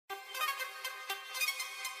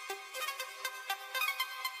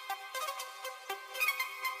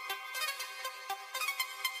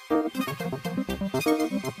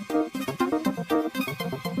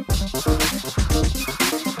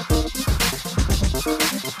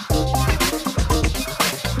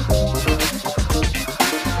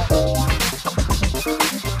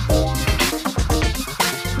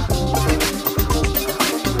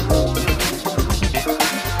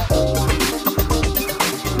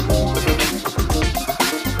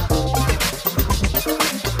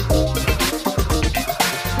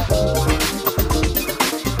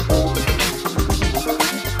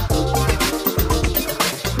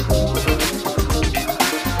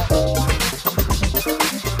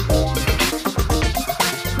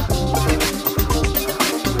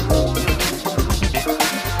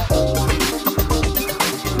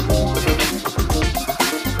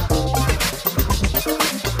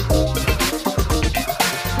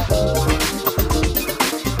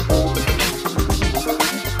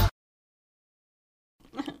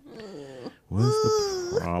What's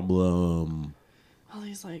the problem?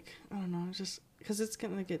 Ollie's like, I don't know, just because it's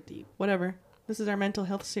going to get deep. Whatever. This is our mental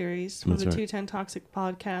health series from That's the right. 210 Toxic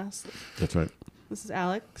Podcast. That's right. This is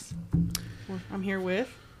Alex. I'm here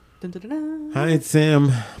with... Dun, dun, dun, dun. Hi, it's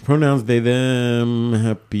Sam. Pronouns they, them.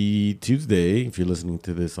 Happy Tuesday if you're listening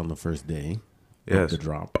to this on the first day of Yes. the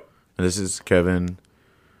drop. This is Kevin.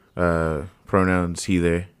 Pronouns he,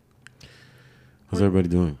 they. How's everybody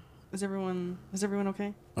doing? Is everyone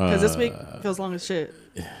okay? Because this week feels long as shit.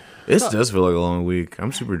 This does feel like a long week.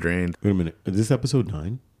 I'm super drained. Wait a minute. Is this episode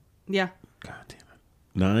 9? Yeah. God damn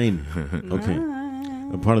it. 9.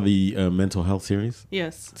 Okay. A part of the mental health series.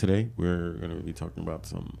 Yes. Today we're going to be talking about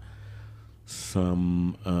some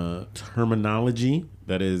terminology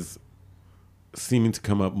that is seeming to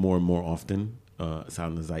come up more and more often. It's out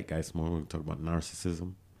in the zeitgeist more. We're going to talk about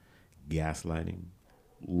narcissism, gaslighting,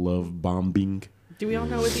 love bombing. Do we all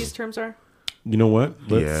know what these terms are? You know what?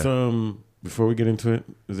 Let's before we get into it,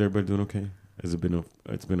 is everybody doing okay? Has it been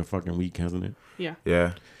it's been a fucking week, hasn't it? Yeah.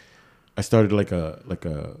 Yeah. I started like a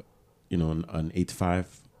you know, an 8 to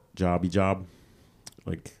 5 job,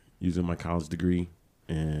 like using my college degree,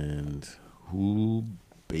 and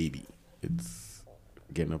baby, it's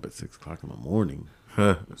getting up at 6 o'clock in the morning.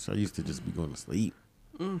 So I used to just be going to sleep.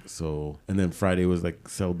 So, and then Friday was like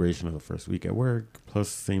celebration of the first week at work, plus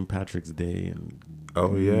St. Patrick's Day, and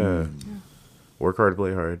Oh, yeah. Work hard,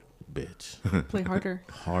 play hard. bitch, Play harder.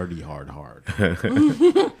 hard.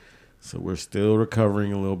 So we're still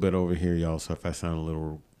recovering a little bit over here, y'all. So if I sound a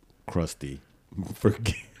little crusty,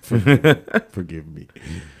 forgive me.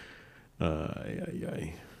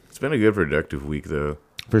 It's been a good productive week, though.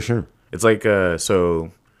 For sure. It's like,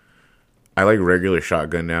 so I like regular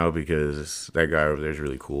shotgun now because that guy over there is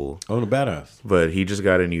really cool. Oh, the badass. But he just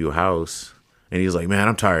got a new house. And he's like, man,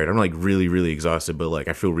 I'm tired. I'm like really, really exhausted, but like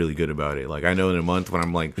I feel really good about it. Like I know in a month when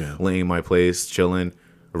I'm like laying in my place, chilling,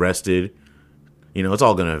 rested, you know, it's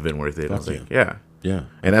all gonna have been worth it. I was like, yeah.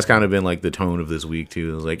 And that's kind of been like the tone of this week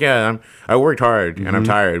too. I was like, yeah, I worked hard and I'm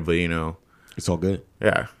tired, but you know, It's all good.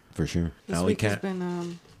 yeah. For sure. This Alley week has cat.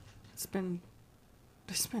 been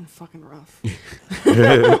it's been fucking rough.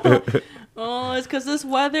 Oh, it's because this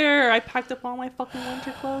weather. I packed up all my fucking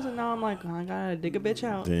winter clothes, and now I'm like, I gotta dig a bitch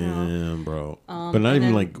out. Damn, bro. But not and even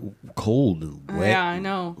then- like cold and wet. Yeah, I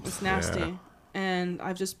know. It's nasty. Yeah. And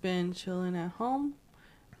I've just been chilling at home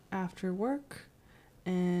after work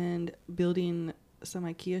and building some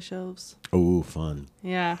IKEA shelves. Oh, fun.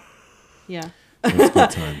 Yeah. Yeah. That's good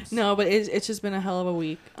times. No, but it's just been a hell of a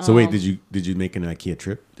week. So wait, did you make an IKEA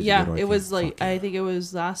trip? Did you Yeah, go to it IKEA? was like, Fuck yeah. I think it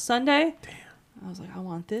was last Sunday. Damn. I was like, I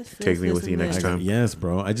want this. Take me this, with you and next this. time. Yes,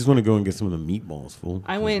 bro. I just want to go and get some of the meatballs, fool.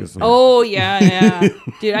 I Let's went. get some- Oh yeah.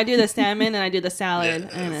 Dude, I do the salmon and I do the salad,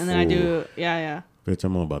 and then I do yeah. Bitch,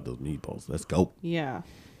 I'm all about those meatballs. Let's go.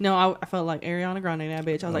 No, I felt like Ariana Grande, that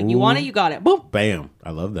bitch. I was like, you want it, you got it. Boom. Bam. I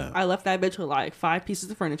love that. I left that bitch with like 5 pieces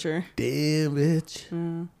of furniture. Damn, bitch.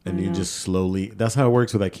 And you know. just slowly, that's how it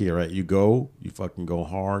works with IKEA, right? You fucking go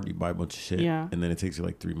hard, you buy a bunch of shit. Yeah. And then it takes you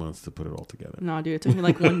like 3 months to put it all together. No, dude, it took me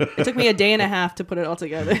it took me a day and a half to put it all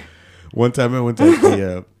together. One time I went to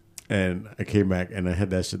IKEA and I came back and I had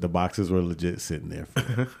that shit. The boxes were legit sitting there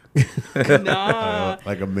for Nah.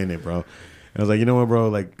 like a minute, bro. And I was like, you know what, bro?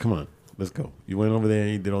 Like, come on, let's go. You went over there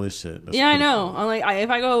and you did all this shit. Let's Yeah, I put it- know. I'm like, if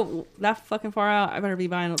I go that fucking far out, I better be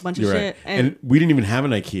buying a bunch of You're shit. right. And we didn't even have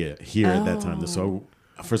an IKEA here at that time. So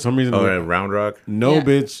for some reason, Oh, at Round Rock? no, Yeah.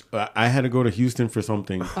 bitch. I had to go to Houston for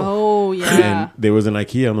something. oh yeah. And there was an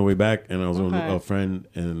IKEA on the way back, and I was with Okay. a friend,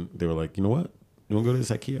 and they were like, you know what? You want to go to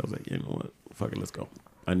this IKEA? I was like, yeah, you know what? Fuck it, let's go.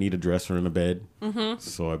 I need a dresser and a bed. Mm-hmm.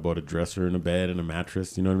 So I bought a dresser and a bed and a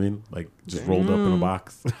mattress, you know what I mean? Like, just rolled up in a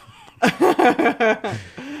box.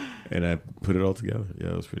 And I put it all together. Yeah,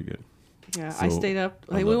 it was pretty good. Yeah, I So, stayed up.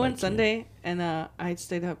 I Like we love went IKEA. Sunday, and I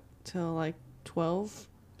stayed up till like 12,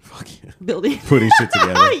 Fuck yeah. building. Putting shit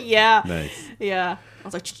together. Yeah, Nice. yeah. I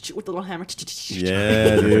was like with the little hammer.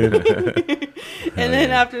 Yeah, dude. And then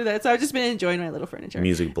after that, so I've just been enjoying my little furniture.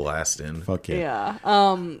 Music blasting. Fuck yeah.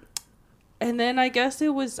 Yeah. And then I guess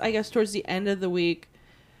towards the end of the week,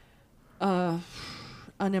 an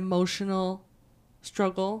emotional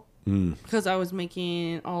struggle because I was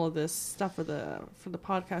making all of this stuff for the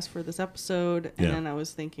podcast for this episode, and Yeah. then I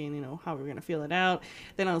was thinking, how we were gonna feel it out.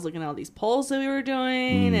 Then I was looking at all these polls that we were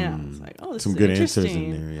doing, and I was like, oh, this Some is good answers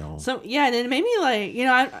interesting. in there, y'all. So yeah, and it made me like,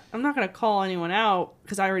 I'm not gonna call anyone out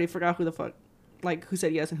because I already forgot who the fuck, like who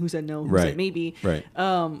said yes and who said no, who Right. said maybe. Right.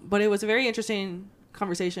 But it was a very interesting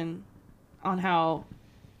conversation on how,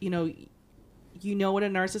 you know what a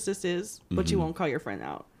narcissist is, but you won't call your friend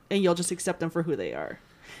out, and you'll just accept them for who they are.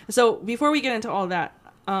 So before we get into all that,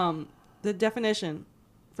 the definition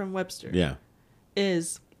from Webster Yeah.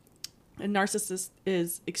 is a narcissist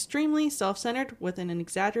is extremely self-centered with an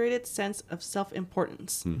exaggerated sense of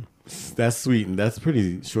self-importance. That's sweet, and that's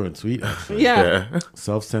pretty short and sweet, actually. Yeah.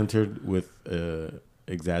 Self-centered with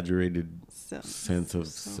exaggerated So- sense of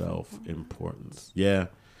self-importance. Yeah.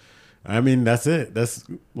 I mean, that's it. That's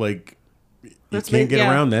like, you That's can't get yeah.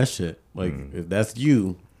 around that shit. Like, if that's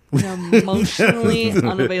you, Emotionally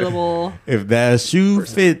unavailable. if that shoe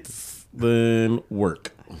fits, then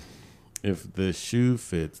work. If the shoe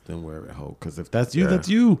fits, then wear it, ho. Because if that's you, Yeah. that's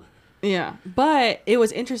you. Yeah. But it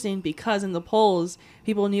was interesting because in the polls,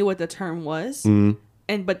 people knew what the term was. Mm-hmm.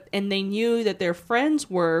 And they knew that their friends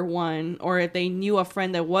were one, or if they knew a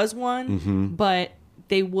friend that was one, Mm-hmm. but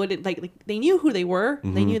they wouldn't like they knew who they were.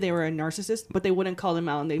 They knew they were a narcissist, but they wouldn't call them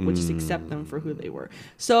out, and they would just accept them for who they were.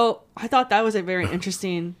 So I thought that was a very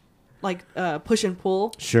interesting, push and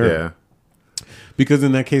pull. Sure. Yeah. Because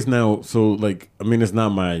in that case now, so like, I mean, it's not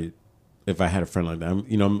my. If I had a friend like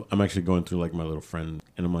that, I'm actually going through like my little friend,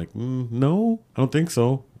 and I'm like, no, I don't think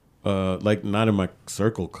so. Like not in my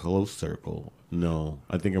close circle. No,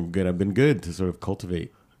 I think I'm good. I've been good to sort of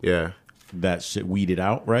cultivate Yeah. that shit, weed it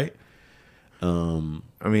out, right?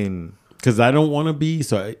 I mean, Because I don't want to be.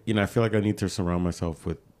 So I feel like I need to surround myself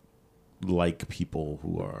with like people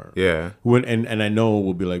who are yeah. and I know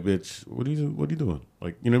will be like, bitch, what are you doing?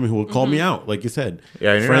 Like, you know what I mean? Who will call me out, like you said.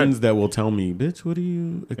 Yeah, and you're friends that will tell me,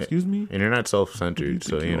 bitch, excuse me? And you're not self-centered,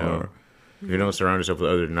 so, think you are? you don't surround yourself with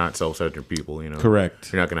other not self-centered people,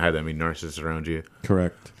 Correct. You're not going to have that many narcissists around you.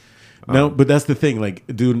 Correct. No, but that's the thing. Like,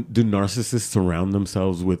 do narcissists surround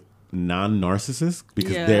themselves with non-narcissists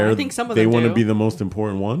because Yeah, I think some of they them want to do. be the most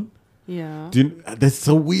important one? Yeah. That's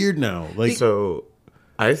so weird now. Like, So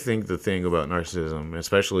I think the thing about narcissism,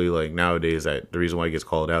 especially like nowadays, that the reason why it gets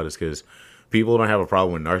called out is because people don't have a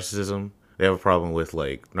problem with narcissism. They have a problem with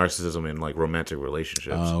like narcissism in like romantic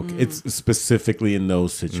relationships. okay. It's specifically in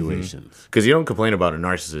those situations. Because you don't complain about a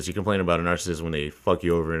narcissist. You complain about a narcissist when they fuck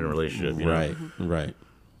you over in a relationship. You know? Right, right.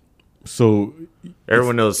 So,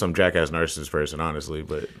 Everyone knows some jackass narcissist person, honestly.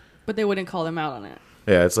 But But they wouldn't call them out on it.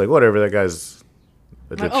 yeah, it's like, whatever, that guy's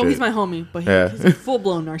a Like, dipshit. he's my homie, but Yeah. he's a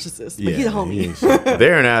full-blown narcissist. But he's a homie. he ain't shit.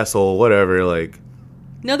 They're an asshole, whatever. Like,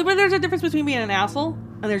 No, but there's a difference between being an asshole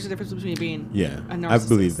and there's a difference between being Yeah, a I narcissist.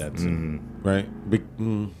 believe that too. Right?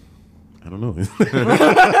 I don't know.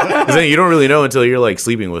 'cause then you don't really know until you're like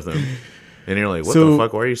sleeping with them. And you're like, what the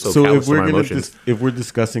fuck? Why are you so callous to my emotions? if we're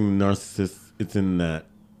discussing narcissists, it's in that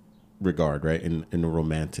regard, right? In a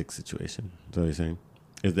romantic situation. Is that what you're saying?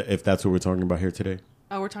 If that's what we're talking about here today?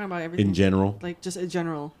 Oh, we're talking about everything. In general? Like, just a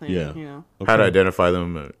general thing, Yeah. How to Okay. identify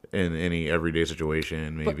them in any everyday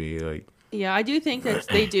situation, maybe. like, Yeah, I do think that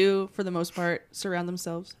they do, for the most part, surround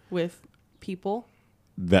themselves with people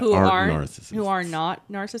That who aren't are narcissists. who are not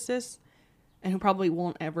narcissists, and who probably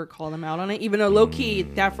won't ever call them out on it. Even though low key,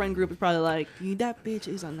 that friend group is probably like, that bitch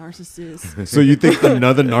is a narcissist. So you think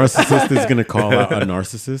another narcissist is going to call out a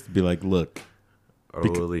narcissist? Be like, look. or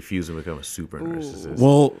will they fuse and become a super narcissist?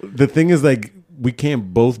 Well, the thing is, like, we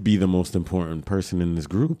can't both be the most important person in this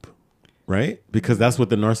group, right? Because that's what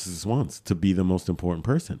the narcissist wants, to be the most important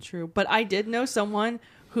person. True, but I did know someone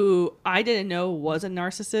who I didn't know was a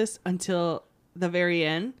narcissist until the very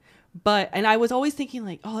end. And I was always thinking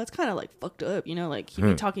like, oh, that's kind of like fucked up, like he'd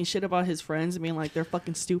be talking shit about his friends and being like they're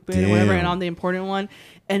fucking stupid or whatever, and Damn. I'm the important one,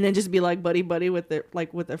 and then just be like buddy with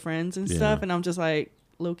their friends and stuff, Yeah. and I'm just like,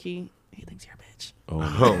 low key, he thinks you're a bitch.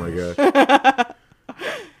 Oh my god.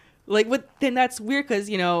 Then that's weird because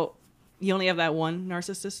you only have that one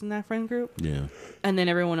narcissist in that friend group, Yeah. and then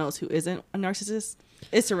everyone else who isn't a narcissist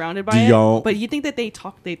is surrounded by Do it. y'all- But you think that they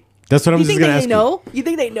talk? That's what I'm You just think going to they ask you. know? You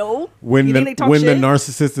think they know? When you the think they talk when shit? the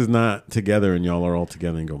narcissist is not together and y'all are all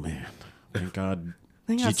together and go, man, thank God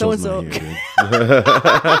They got Chicho's so-and-so. not here,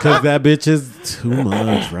 because that bitch is too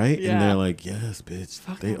much, right? Yeah. And they're like, yes, bitch,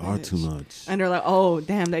 they that are bitch. too much. And they're like, oh,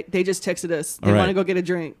 damn, they just texted us. They All want right. to go get a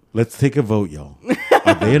drink. Let's take a vote, y'all.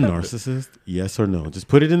 Are they a narcissist? Yes or no? Just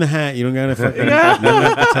put it in the hat. You don't gotta fucking you don't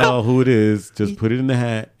have to tell who it is. Just put it in the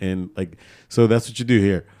hat, and like, so that's what you do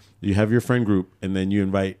here. You have your friend group, and then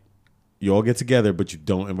you all get together, but you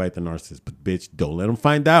don't invite the narcissist. But bitch, don't let them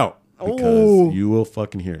find out, because you will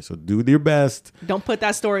fucking hear. So do your best, Don't put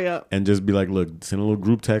that story up. and just be like, look, send a little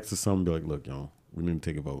group text or something. Be like, look, y'all, we need to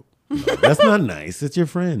take a vote. No, that's not nice. It's your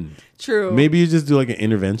friend. True. Maybe you just do like an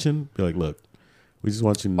intervention. Be like, look, we just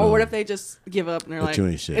want you to know. Or what if they just give up and they're But like, you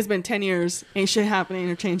ain't shit. it's been 10 years, ain't shit happening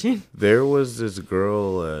or changing. There was this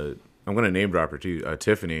girl, I'm going to name drop her too,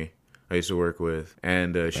 Tiffany, I used to work with.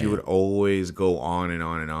 And she would always go on and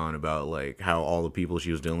on and on about like how all the people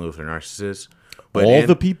she was dealing with are narcissists. But all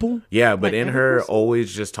the people? Yeah, but Like in every her person?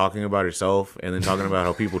 always just talking about herself and then talking about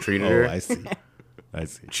how people treated her. I see. I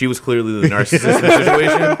see. She was clearly the narcissist in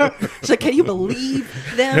the situation. She's like, can you believe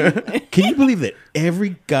them? Can you believe that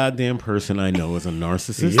every goddamn person I know is a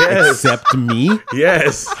narcissist Yes. except me?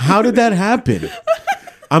 Yes. How did that happen?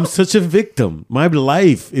 I'm such a victim. My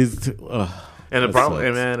life is. And the that problem, sucks.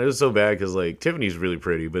 and man, it was so bad because like Tiffany's really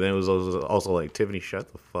pretty, but then it was also like Tiffany, shut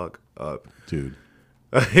the fuck up, Dude.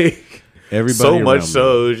 like Everybody so much around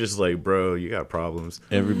so it was just like, bro, you got problems.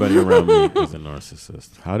 Everybody around me is a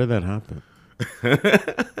narcissist. How did that happen?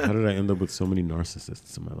 How did I end up with so many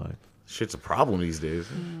narcissists in my life? Shit's a problem these days.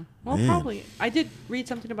 Well, Man. probably. I did read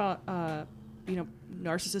something about,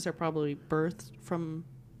 narcissists are probably birthed from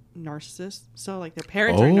narcissists. So, like, their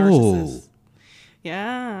parents are narcissists.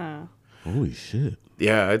 Yeah. Holy shit.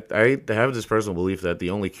 Yeah, I have this personal belief that the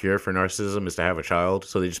only cure for narcissism is to have a child,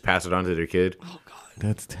 so they just pass it on to their kid. Oh, God.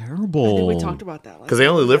 That's I terrible. think we talked about that. Because they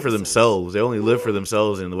only live for themselves. They only live for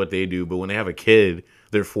themselves and what they do. But when they have a kid,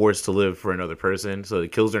 they're forced to live for another person. So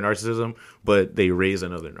it kills their narcissism, but they raise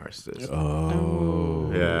another narcissist.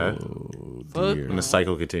 Oh. Yeah. Fuck. Dear. And the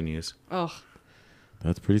cycle continues. Oh,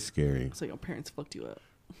 That's pretty scary. so your parents fucked you up.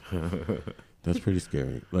 That's pretty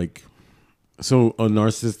scary. Like, so a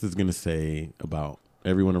narcissist is going to say about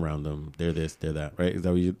everyone around them, they're this, they're that, right? Is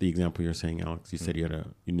that what the example you're saying, Alex? You said you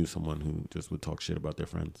knew someone who just would talk shit about their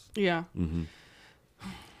friends. Yeah. Mm-hmm.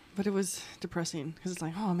 But it was depressing because it's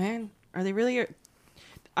like, oh, man, are they really...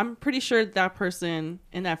 I'm pretty sure that person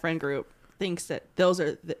in that friend group thinks that those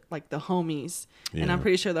are the homies. And Yeah. I'm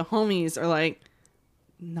pretty sure the homies are like,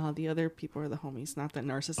 no, the other people are the homies, not the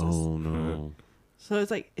narcissists. Oh, no. So it's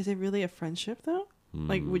like, is it really a friendship though?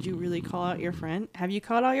 Like, would you really call out your friend? Have you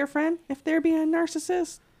called out your friend if they're being a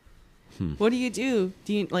narcissist? What do you do?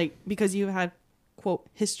 Do you because you had quote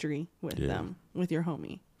history with them, with your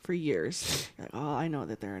homie for years? You're like, oh, I know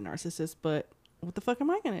that they're a narcissist, but what the fuck am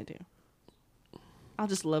I going to do? I'll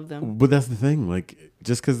just love them. But that's the thing. Like,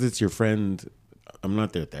 just because it's your friend, I'm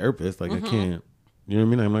not their therapist. Like, I can't, you know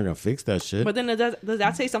what I mean? I'm not going to fix that shit. But then does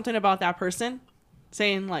that say something about that person?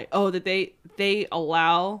 Saying like, oh, that they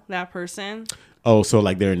allow that person. Oh, so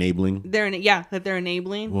like they're enabling? That they're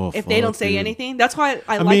enabling. Well, if they don't fuck, say dude. anything, that's why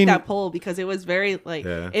I like mean- that poll, because it was very like,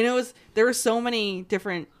 Yeah. and there were so many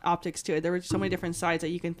different optics to it. There were so many different sides that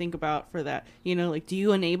you can think about for that. You know, like, do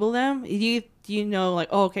you enable them? Do you know, like,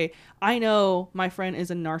 oh, okay, I know my friend is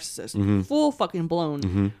a narcissist, Mm-hmm. full fucking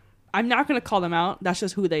blown. I'm not going to call them out. That's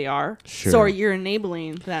just who they are. Sure. So you're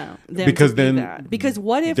enabling them Because to do then that. Because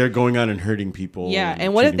what if they're going out and hurting people. yeah,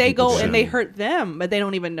 and what if treating they people go and they shitty? hurt them, but they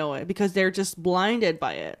don't even know it because they're just blinded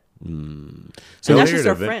by it. So And that's just Weird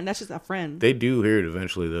a event- friend. That's just a friend. They do hear it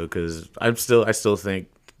eventually though, because I still think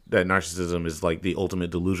that narcissism is like the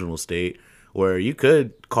ultimate delusional state where you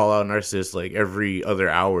could call out narcissists like every other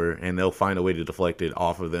hour and they'll find a way to deflect it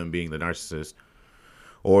off of them being the narcissist.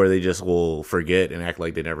 Or they just will forget and act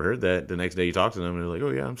like they never heard that. The next day you talk to them and they're like,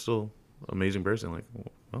 oh yeah, I'm still an amazing person. Like,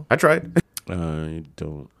 well, I tried. I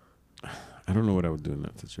don't know what I would do in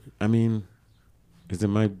that situation. I mean, is it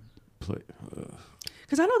my play?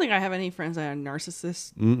 Because I don't think I have any friends that are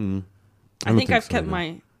narcissists. Mm-mm. I don't think I've so, kept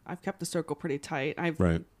no. I've kept the circle pretty tight. I've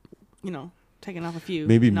Right. taken off a few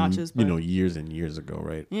Maybe notches. But years and years ago,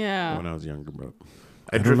 right? yeah, When I was younger, bro.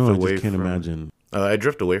 I don't drift know. I away just can't from- imagine. I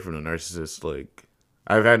drift away from the narcissist. Like,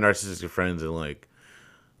 I've had narcissistic friends, and like,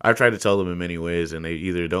 I've tried to tell them in many ways, and they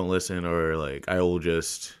either don't listen or like I will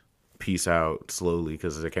just peace out slowly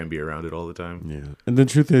because I can't be around it all the time. Yeah. And the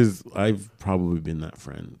truth is, I've probably been that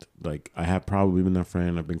friend. Like, I have probably been that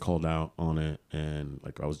friend. I've been called out on it. And,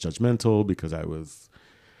 like, I was judgmental because I was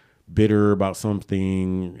bitter about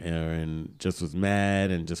something and just was mad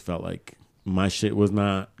and just felt like my shit was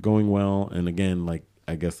not going well. And, again, like,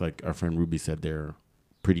 I guess, like our friend Ruby said, they're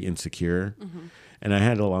pretty insecure. And I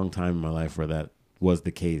had a long time in my life where that was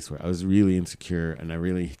the case, where I was really insecure and I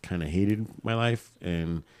really kind of hated my life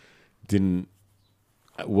and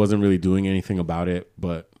I wasn't really doing anything about it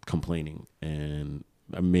but complaining. And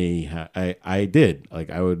I did, like,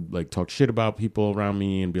 I would like talk shit about people around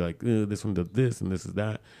me and be like, this one does this and this is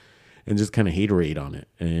that, and just kind of haterade on it.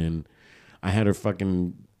 And I had to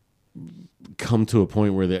fucking come to a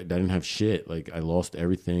point where I didn't have shit. Like, I lost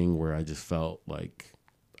everything, where I just felt like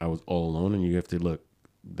I was all alone. And you have to look,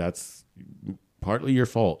 that's partly your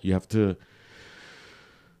fault. You have to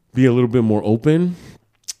be a little bit more open,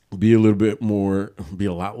 be a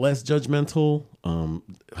lot less judgmental.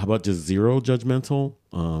 How about just zero judgmental?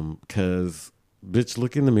 Cause bitch,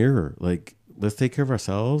 look in the mirror. Like, let's take care of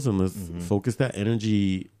ourselves and let's focus that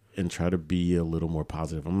energy and try to be a little more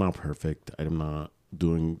positive. I'm not perfect. I'm not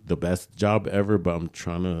doing the best job ever, but I'm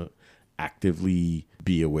trying to actively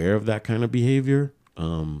be aware of that kind of behavior.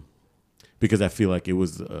 Because I feel like it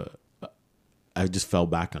was, I just fell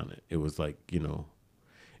back on it. It was like,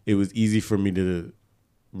 it was easy for me to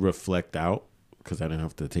reflect out because I didn't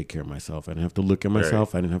have to take care of myself. I didn't have to look at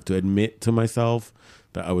myself. Right. I didn't have to admit to myself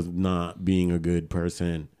that I was not being a good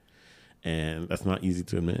person. And that's not easy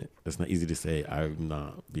to admit. That's not easy to say I'm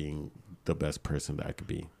not being the best person that I could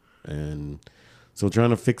be. And so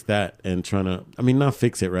trying to fix that and not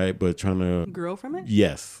fix it, right? But trying to grow from it?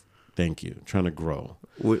 Yes. Thank you. Trying to grow.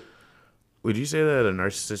 Would you say that a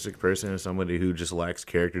narcissistic person is somebody who just lacks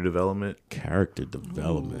character development? Character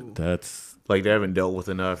development. Ooh. That's like they haven't dealt with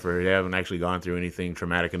enough, or they haven't actually gone through anything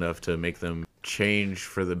traumatic enough to make them change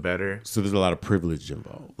for the better. So there's a lot of privilege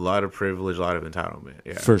involved. A lot of privilege, a lot of entitlement.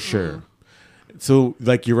 Yeah, for sure. So,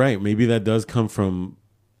 like, you're right. Maybe that does come from,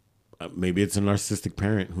 maybe it's a narcissistic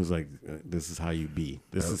parent who's like, this is how you be.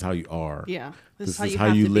 This is how you are. Yeah. This is how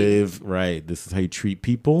you live. Be. Right. This is how you treat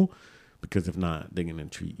people. Because if not, they're going to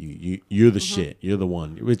treat you. You're the shit. You're the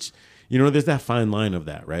one. Which, there's that fine line of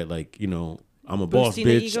that, right? Like, I'm a boss,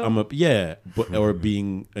 bitch. Or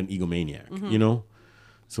being an egomaniac,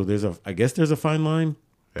 So I guess there's a fine line.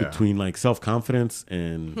 Yeah. Between like self-confidence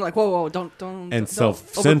and like whoa don't and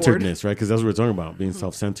self-centeredness, right? Because that's what we're talking about, being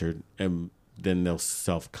self-centered, and then there's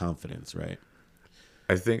self-confidence, right?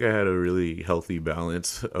 I think I had a really healthy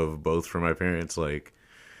balance of both from my parents. Like,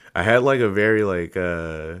 I had like a very like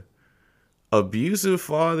abusive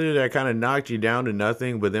father that kind of knocked you down to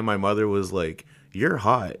nothing, but then my mother was like, "You're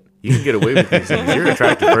hot. You can get away with these things. You're an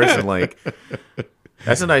attractive person." Like,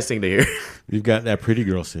 that's a nice thing to hear. You've got that pretty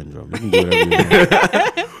girl syndrome. You can do whatever you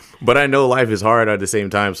want. But I know life is hard at the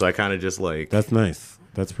same time, so I kind of just like... That's nice.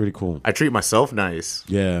 That's pretty cool. I treat myself nice.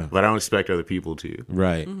 Yeah. But I don't expect other people to.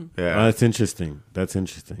 Right. Yeah. That's interesting.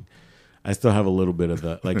 I still have a little bit of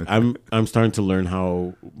that. Like, I'm starting to learn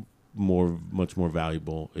how much more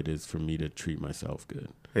valuable it is for me to treat myself good.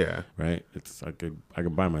 Yeah. Right? It's I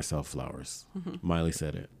could buy myself flowers. Miley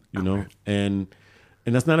said it. And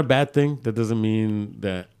that's not a bad thing. That doesn't mean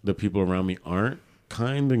that the people around me aren't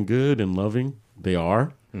kind and good and loving. They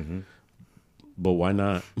are. But why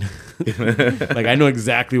not? Like, I know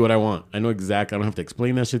exactly what I want. I don't have to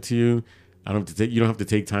explain that shit to you. You don't have to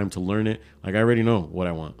take time to learn it. Like, I already know what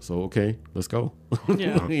I want. So, okay, let's go.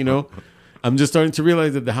 Yeah. I'm just starting to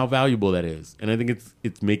realize how valuable that is. And I think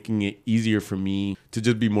it's making it easier for me to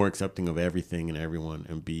just be more accepting of everything and everyone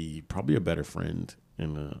and be probably a better friend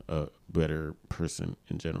and a better person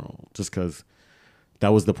in general. Just because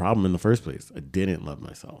that was the problem in the first place. I didn't love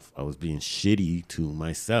myself. I was being shitty to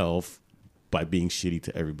myself by being shitty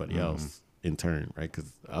to everybody else in turn, right?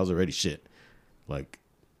 Because I was already shit. Like,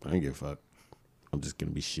 I don't give a fuck. I'm just going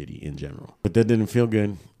to be shitty in general. But that didn't feel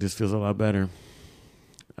good. This feels a lot better.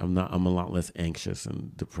 I'm a lot less anxious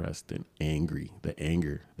and depressed and angry. That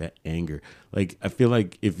anger. Like, I feel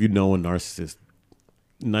like if you know a narcissist,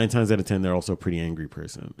 9 times out of 10, they're also a pretty angry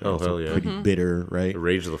person. They're hell yeah. Pretty bitter, right?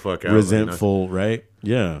 Rage the fuck out. Resentful, right?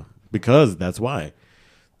 Yeah. Because that's why.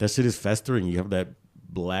 That shit is festering. You have that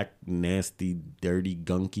black, nasty, dirty,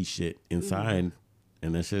 gunky shit inside.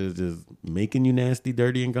 And that shit is just making you nasty,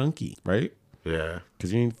 dirty, and gunky, right? Yeah.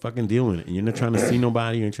 Because you ain't fucking dealing with it. And you're not trying to see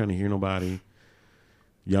nobody. You ain't trying to hear nobody.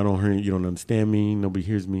 Y'all don't hear. You don't understand me. Nobody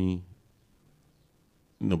hears me.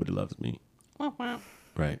 Nobody loves me. Wow.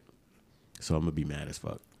 Right. So I'm gonna be mad as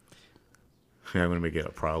fuck. Yeah, I'm gonna make it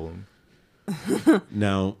a problem.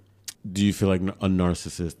 Now, do you feel like a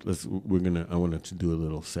narcissist? I want to do a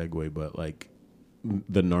little segue, but like,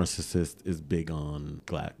 the narcissist is big on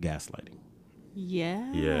gaslighting.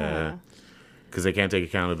 Yeah. Yeah. Because they can't take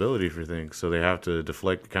accountability for things, so they have to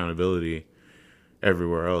deflect accountability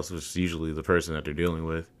everywhere else, which is usually the person that they're dealing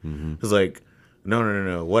with. It's like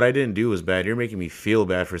No. What I didn't do was bad. You're making me feel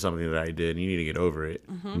bad for something that I did. And you need to get over it.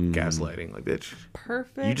 Gaslighting, like, bitch.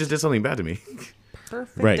 Perfect. You just did something bad to me.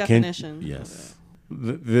 perfect Right? definition. Yes.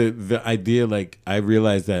 The idea, like, I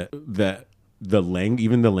realized that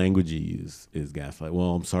even the language you use is gaslight.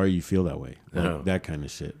 Well, I'm sorry you feel that way. Like, that kind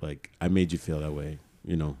of shit. Like, I made you feel that way.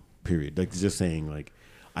 Period. Like, just saying, like,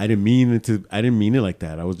 I didn't mean it like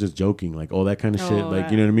that. I was just joking, like, all that kind of shit.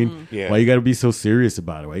 Like, you know what I mean? Yeah. Why you got to be so serious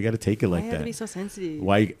about it? Why you got to take it like Why you that? have to be so sensitive?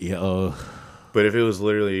 Why? Yeah. But if it was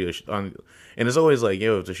literally on, and it's always like,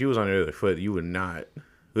 yo, if the shoe was on the other foot, you wouldn't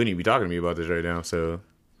even be talking to me about this right now. So,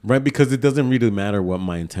 Right, because it doesn't really matter what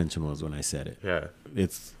my intention was when I said it. yeah.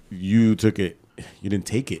 It's you took it. You didn't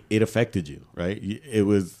take it. It affected you, right?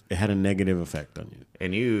 It had a negative effect on you.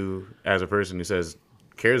 And you, as a person who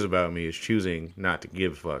cares about me, is choosing not to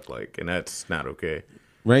give a fuck, like, and that's not okay.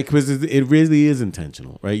 Right, because it really is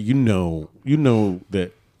intentional, right? You know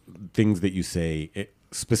that things that you say,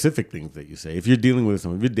 specific things that you say. If you're dealing with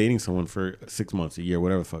someone, if you're dating someone for 6 months, a year,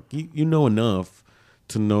 whatever the fuck, you know enough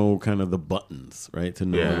to know kind of the buttons, right? To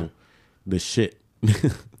know the shit.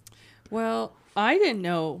 Well, I didn't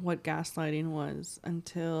know what gaslighting was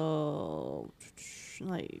until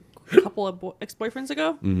like a couple of ex-boyfriends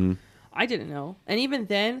ago. Mm-hmm. I didn't know, and even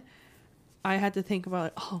then, I had to think about,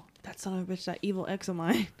 like, oh, that son of a bitch, that evil ex of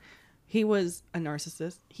mine. He was a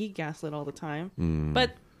narcissist. He gaslit all the time.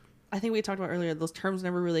 But I think we talked about earlier, those terms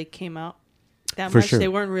never really came out that For much. sure. They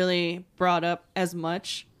weren't really brought up as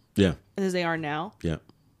much Yeah, as they are now. yeah.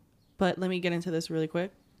 But let me get into this really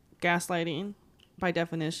quick. Gaslighting, by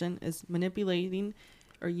definition, is manipulating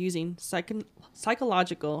or using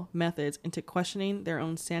psychological methods into questioning their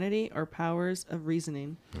own sanity or powers of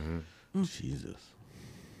reasoning. Jesus,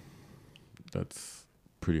 that's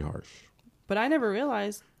pretty harsh. But I never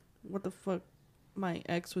realized what the fuck my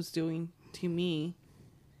ex was doing to me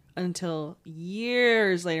until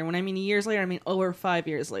years later. When I mean years later, I mean over 5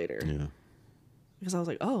 years later. Yeah. Because I was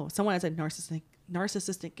like, oh, someone had said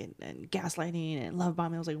narcissistic and gaslighting and love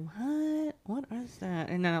bombing. I was like, what? What is that?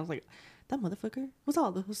 And then I was like, that motherfucker was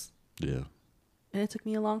all those. Yeah. And it took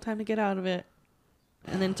me a long time to get out of it.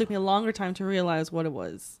 And then it took me a longer time to realize what it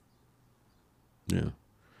was. Yeah.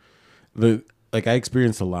 I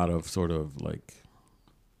experienced a lot of sort of like,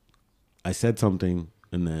 I said something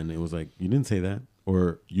and then it was like, you didn't say that,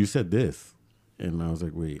 or you said this. And I was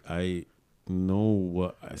like, wait, I know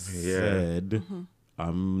what I said.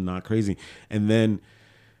 I'm not crazy. And then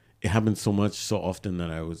it happened so often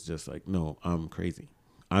that I was just like, no, I'm crazy.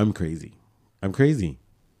 I'm crazy.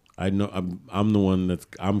 I know I'm the one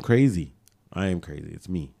I'm crazy. I am crazy. It's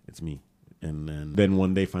me. And then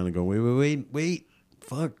one day finally go, wait.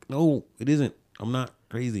 Fuck, no, it isn't. I'm not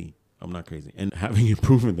crazy. And having it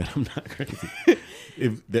proven that I'm not crazy.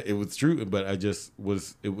 It was true, but it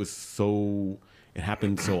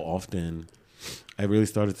happened so often. I really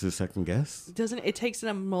started to second guess. It takes an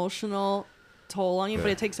emotional toll on you, but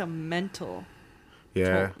it takes a mental toll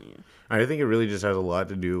on you. I think it really just has a lot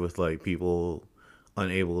to do with like people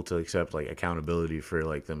unable to accept like accountability for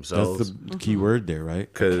like themselves. That's the key word there,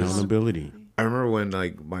 right? 'Cause accountability. I remember when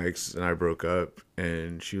like my ex and I broke up,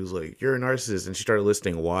 and she was like, "You're a narcissist," and she started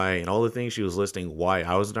listing why, and all the things she was listing why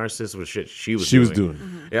I was a narcissist was shit she was doing.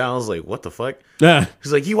 Yeah, I was like, "What the fuck?" Yeah.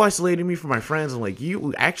 She's like, "You isolated me from my friends." I'm like,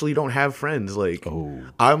 "You actually don't have friends. Like, Oh.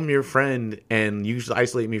 I'm your friend, and you should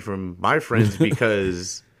isolate me from my friends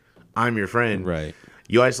because I'm your friend. Right.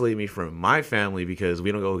 You isolate me from my family because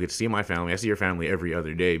we don't go get to see my family. I see your family every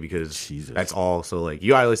other day because Jesus. that's all. So like,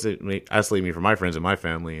 you isolate me from my friends and my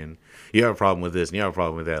family, and you have a problem with this and you have a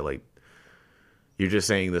problem with that. Like, you're just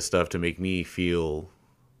saying this stuff to make me feel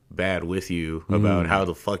bad with you about how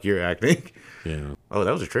the fuck you're acting." Yeah. Oh,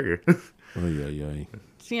 that was a trigger. Oh yeah.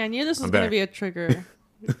 See, I knew this was I'm going to back. be a trigger.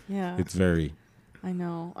 Yeah, It's very. I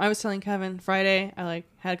know. I was telling Kevin Friday, I like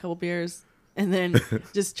had a couple beers and then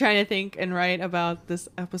just trying to think and write about this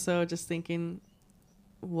episode, just thinking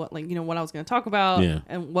what I was going to talk about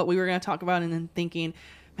and what we were going to talk about, and then thinking,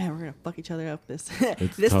 man, we're going to fuck each other up this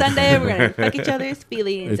tough. Sunday. We're going to fuck each other's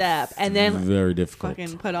feelings up. And then very difficult.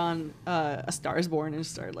 fucking put on A Star is Born and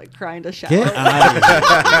start like crying to shower. Get out of here.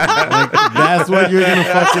 Like, that's what you're gonna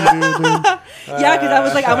fucking do, dude. Yeah, because I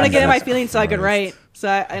was like, I'm gonna get in my feelings so I could write. So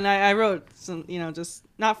I wrote some, just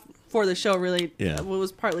not for the show really. Yeah. Well, it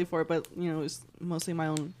was partly for it, but it was mostly my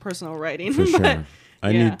own personal writing. For But, sure. I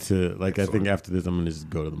yeah. need to I think after this I'm gonna just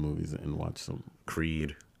go to the movies and watch some.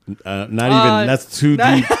 Creed. Not even. That's too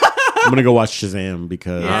deep. I'm gonna go watch Shazam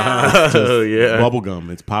because it's just bubblegum.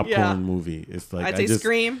 It's popcorn movie. It's like I'd say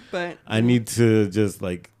Scream, but I need to just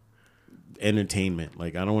like entertainment.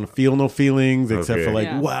 Like I don't want to feel no feelings except Okay. for like,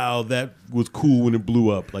 Yeah. wow, that was cool when it blew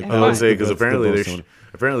up. Like I I Why? would say because that's the apparently most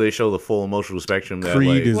apparently they show the full emotional spectrum. That Creed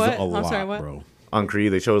like, is What? a I'm lot, sorry, what? bro. on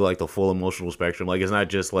Creed they show like the full emotional spectrum. Like it's not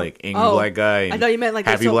just like angry Oh, black guy. And I thought you meant like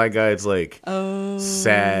they happy show- black guy. It's like Oh,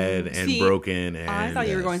 sad and See, broken. And I thought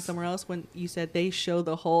you were going Yes. somewhere else when you said they show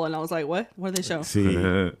the whole, and I was like, what? What do they show?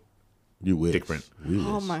 See, you wish. Different. We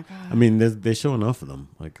Oh wish. my God. I mean, they show enough of them.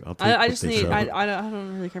 Like I'll take I what just they need. show. I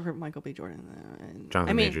don't really care for Michael B. Jordan. Jonathan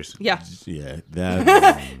I mean, Majors. yeah, Yeah,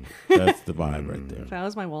 that's the vibe right there. that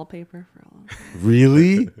was my wallpaper for a long time.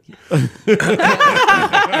 Really?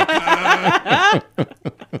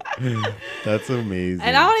 That's amazing.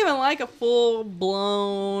 And I don't even like a full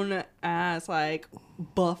blown ass like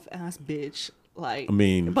buff ass bitch. Like, I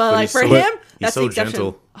mean, but like he's for so- him, he's that's so the exception.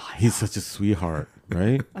 gentle. Oh, he's such a sweetheart,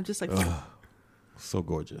 right? I'm just like, So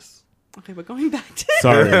gorgeous. okay, but going back to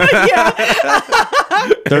Sorry. yeah,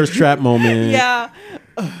 Thirst trap moment. yeah.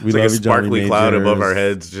 We It's like a love you, Johnny sparkly cloud above Majors. our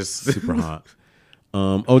heads. Just Super hot.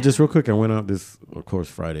 Oh, just real quick, I went out this, of course,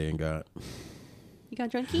 Friday and got You got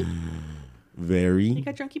drunky? You very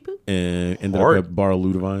got drunky poop? and ended Hard. up at Bar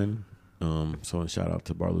Ludovine. So shout out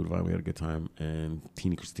to Bar Ludovine. We had a good time. And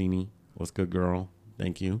Teeny Christini, what's good, girl?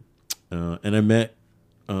 Thank you. And I met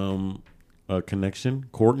a connection,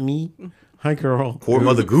 Courtney. Hi, girl. poor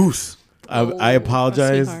Mother Goose. I Oh,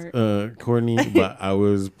 apologize, sweetheart. Courtney, but I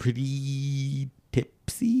was pretty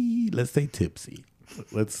tipsy. Let's say tipsy.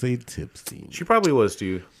 She probably was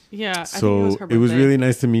too. Yeah. I think So her it was birthday. really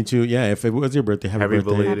nice to meet you. Yeah, if it was your birthday, happy Happy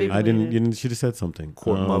birthday. belated. Happy belated. You didn't. Should have said something.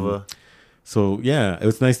 Court mother. So yeah, it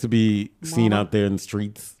was nice to be seen Mama. out there in the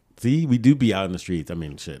streets. See, we do be out in the streets. I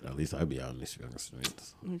mean, shit. At least I be out in the streets.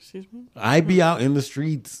 Excuse me. I be out in the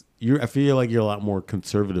streets. I feel like you're a lot more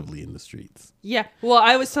conservatively in the streets. Yeah. Well,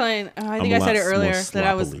 I was telling. I think I I'm a said it lot more earlier that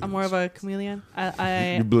I was. sloppily I'm more of a chameleon.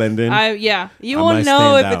 I You blend in. yeah. You I won't might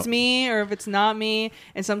know if stand it's out. me or if it's not me.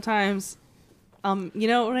 And sometimes, you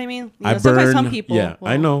know what I mean. You I know, sometimes burn. some people. Yeah,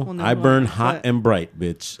 I will know. know I who burn am, hot but- and bright,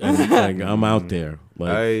 bitch. And, like, I'm out there.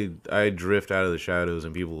 Like I drift out of the shadows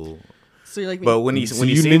and people. So you're like me. But when you So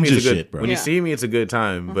you you see me, ninja it's a good. shit, bro. When Yeah. you see me, it's a good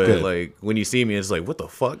time. But Good. like when you see me, it's like what the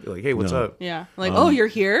fuck? Like hey, what's No. up? yeah. Like oh, you're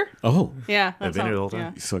here. oh, Yeah. I've That's been how, here the whole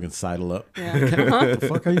time. you fucking sidle up. Yeah. yeah. What the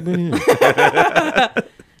fuck? How you been here?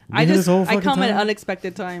 I Been here just this whole I fucking come at time?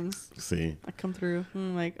 unexpected times. See, I come through.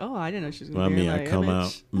 I'm like, oh, I didn't know she was well, gonna I be mean, in I my come image.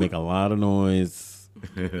 out, make a lot of noise.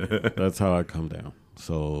 That's how I come down.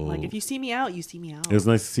 So Like if you see me out, you see me out. it was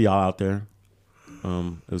nice to see y'all out there.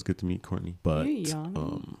 It was good to meet Courtney. But You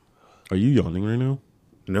yawning? are you yawning right now?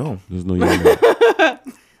 No, There's no yawning.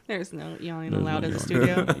 There's no yawning There's allowed no in the yawning.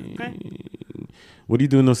 studio. Okay. What do you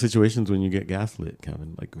do in those situations when you get gaslit,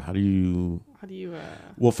 Kevin? Like, how do you? How do you?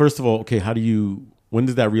 Well, first of all, okay, how do you? When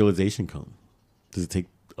does that realization come? Does it take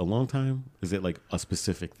a long time? Is it like a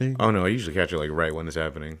specific thing? oh no, I usually catch it like right when it's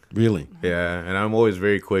happening. Really? Yeah, and I'm always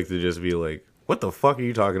very quick to just be like, "What the fuck are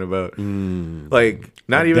you talking about?" Like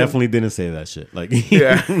not I even definitely didn't say that shit. Like,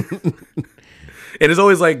 yeah. And it's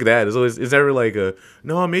always like that. It's never like a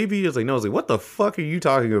no, maybe it's like no, it's like what the fuck are you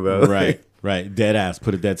talking about? right, right. Dead ass.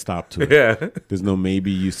 Put a dead stop to it. Yeah. There's no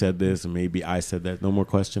maybe you said this or maybe I said that. No more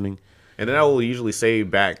questioning. And then I will usually say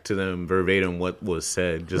back to them verbatim what was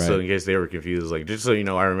said, just so Right. in case they were confused, like just so you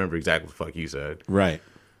know, I remember exactly what the fuck you said, Right,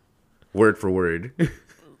 word for word.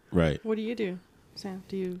 right. What do you do, Sam?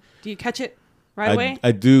 Do you catch it right away?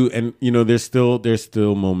 I do, and you know, there's still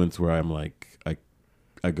moments where I'm like,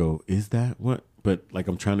 I go, is that what? But like,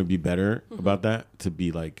 I'm trying to be better about that. To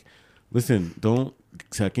be like, listen, don't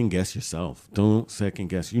second guess yourself. Don't second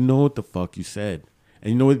guess. You know what the fuck you said,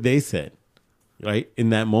 and you know what they said, right?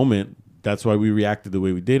 In that moment, that's why we reacted the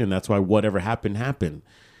way we did, and that's why whatever happened happened.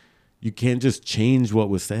 You can't just change what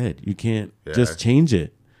was said. You can't just change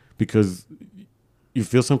it because you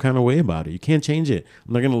feel some kind of way about it. You can't change it.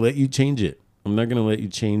 I'm not gonna let you change it. I'm not gonna let you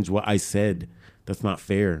change what I said. That's not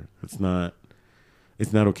fair.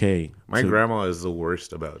 It's not okay. My to- grandma is the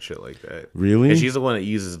worst about shit like that. Really? And she's the one that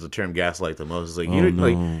uses the term gaslight the most. It's like Oh, you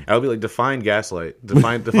like no. I'll be like define gaslight,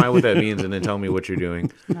 define what that means, and then tell me what you're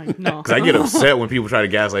doing. Like, no. Because I get upset when people try to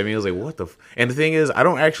gaslight me. I was like, what the? And the thing is, I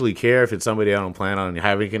don't actually care if it's somebody I don't plan on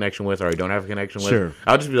having a connection with or I don't have a connection with. Sure.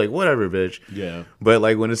 I'll just be like, whatever, bitch. Yeah. But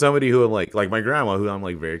like when it's somebody who I'm like my grandma, who I'm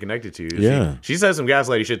like very connected to. Yeah. She says some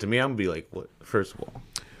gaslighty shit to me. I'm gonna be like, what? First of all,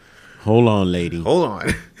 Hold on, lady. hold on.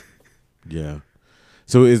 Yeah.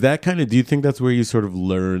 So is that kind of? Do you think that's where you sort of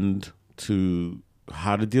learned to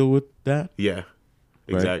how to deal with that? Yeah.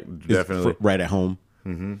 Right? Exactly. Is Definitely. right at home.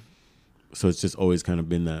 Mm-hmm. So it's just always kind of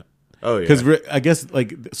been that. Oh yeah. Because I guess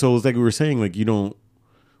like so it's like we were saying like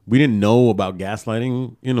we didn't know about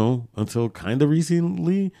gaslighting until kind of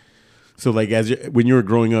recently. So like when you were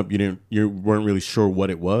growing up, you weren't really sure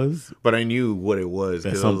what it was. But I knew what it was.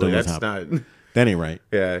 That 'cause I was something like, was that's not. That ain't right.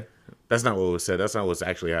 Yeah, that's not what was said. That's not what's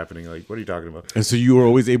actually happening. Like, what are you talking about? And so you were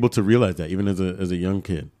always able to realize that, even as a young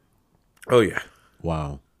kid. Oh yeah,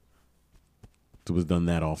 Wow. It was done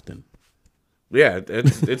that often. yeah.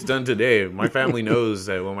 It's done today. My family knows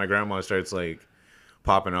that when my grandma starts like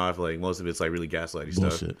popping off, like most of it's like really gaslighty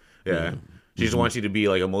stuff. Bullshit. Yeah. Yeah. She just wants you to be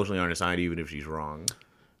like emotionally on her side, even if she's wrong.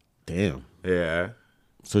 Damn. Yeah,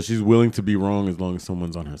 So she's willing to be wrong as long as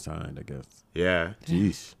someone's on her side, I guess. yeah.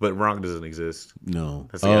 Jeez. But wrong doesn't exist. No.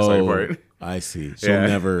 That's the gaslighting part. I see. She'll Yeah.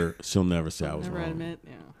 never say I was Never wrong. admit.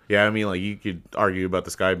 Yeah. Yeah, I mean, like you could argue about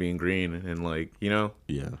the sky being green, and like Yeah.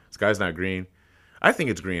 sky's not green. I think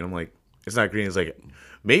it's green. I'm like, it's not green. It's like,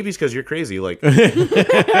 maybe it's because you're crazy. Like,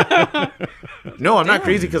 no, I'm not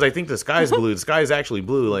crazy because I think the sky's blue. The sky is actually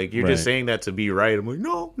blue. Like, you're just Right. saying that to be right. I'm like,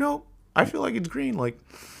 no, I feel like it's green. Like,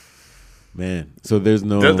 Man. So there's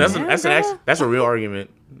no that's a real argument.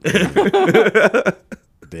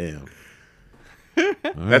 damn.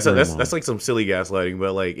 That's like some silly gaslighting,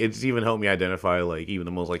 but like it's even helped me identify like even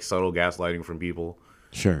the most like subtle gaslighting from people.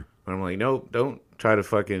 Sure. And I'm like, no, don't try to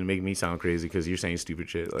fucking make me sound crazy because you're saying stupid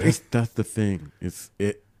shit. Like, That's the thing.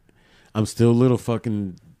 I'm still a little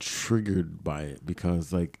fucking triggered by it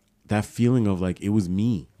because like that feeling of like it was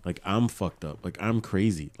me. Like I'm fucked up. Like I'm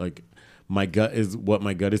crazy. Like my gut is what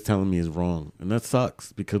my gut is telling me is wrong. And that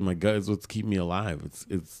sucks because my gut is what's keeping me alive.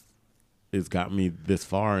 It's got me this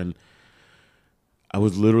far, and I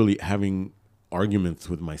was literally having arguments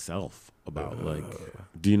with myself about like,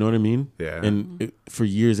 do you know what I mean? Yeah. And for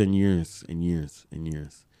years and years and years and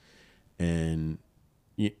years. And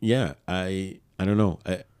yeah, I don't know.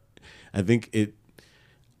 I think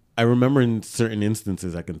I remember in certain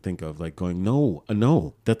instances I can think of like going, no,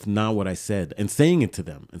 that's not what I said. And saying it to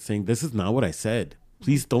them and saying, this is not what I said.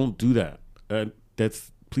 Please don't do that.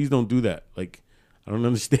 Please don't do that. Like, I don't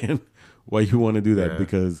understand why you want to do that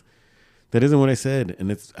because that isn't what I said.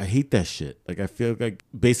 And I hate that shit. Like, I feel like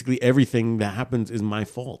basically everything that happens is my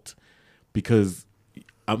fault because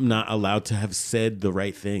I'm not allowed to have said the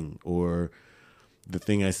right thing, or the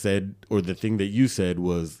thing I said or the thing that you said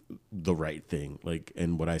was the right thing. Like,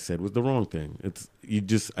 and what I said was the wrong thing.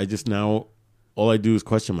 I just now, all I do is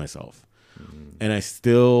question myself. And I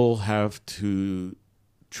still have to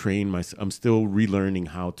train myself. I'm still relearning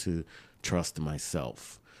how to trust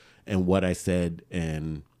myself and what I said,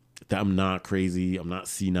 and that I'm not crazy. I'm not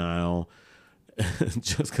senile.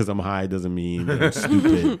 Just because I'm high doesn't mean that I'm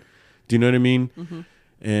stupid. Do you know what I mean? Mm-hmm.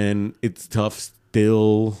 And it's tough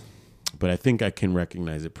still, but I think I can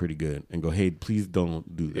recognize it pretty good and go, hey, please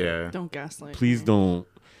don't do that. yeah. Don't gaslight. Please me. don't.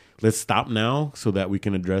 Let's stop now so that we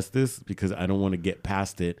can address this, because I don't want to get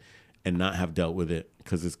past it and not have dealt with it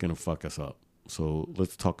because it's going to fuck us up. So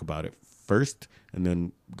let's talk about it first and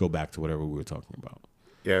then go back to whatever we were talking about.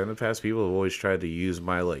 Yeah, in the past, people have always tried to use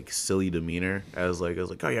my like silly demeanor as like, I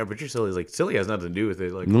was like, oh yeah, but you're silly. It's like, silly has nothing to do with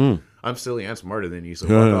it. Like, I'm silly and smarter than you, so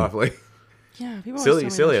fuck off. Like, Yeah, people always tell me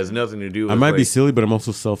silly that has shit. nothing to do with I might be like, silly, but I'm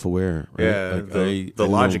also self-aware. Right? yeah, Like, the I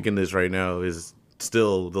logic know in this right now is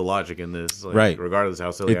still the logic in this. Like, Right. Regardless of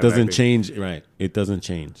how silly it doesn't I'm acting. change. Right. It doesn't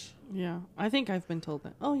change. Yeah, I think I've been told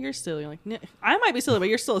that. Oh, you're silly. Like, I might be silly, but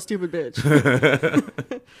you're still a stupid bitch.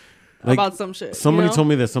 Like, About some shit. Somebody you know? told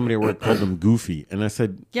me that somebody at work called them goofy. And I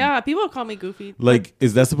said, Yeah, people call me goofy. like,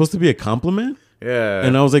 is that supposed to be a compliment? Yeah.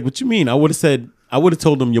 And I was like, what you mean? I would have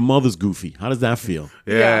told them your mother's goofy. How does that feel?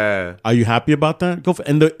 yeah. Are you happy about that? Go for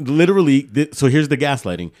and so here's the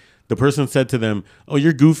gaslighting. The person said to them, "Oh,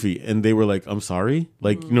 you're goofy." And they were like, "I'm sorry."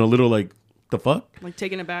 Like, a little like, the fuck? Like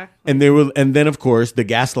taking it back. And then of course the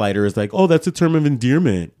gaslighter is like, "Oh, that's a term of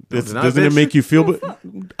endearment. it's not, Doesn't it bitch. make you feel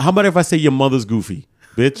how about if I say your mother's goofy,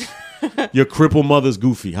 bitch? Your crippled mother's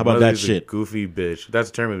goofy. How about that Mother's a shit? Goofy bitch. That's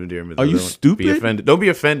a term of endearment. Are you Don't stupid? Be offended. Don't be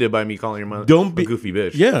offended by me calling your mother Don't be a goofy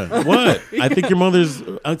bitch. Yeah, what? I think your mother's.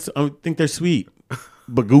 I think they're sweet,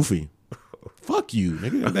 but goofy. Fuck you,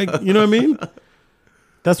 nigga. Like, you know what I mean?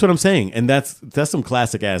 That's what I'm saying, and that's some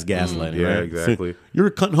classic ass gaslighting. Yeah, right? exactly. You're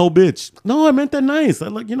a cunt hoe bitch. No, I meant that nice. I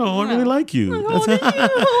like, I really like you. Oh, That's,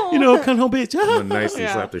 cunt hoe bitch. I'm gonna nicely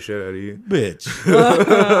Yeah. slap the shit out of you. Bitch.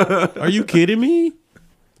 Are you kidding me?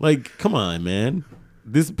 Like, come on, man.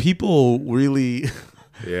 This people really.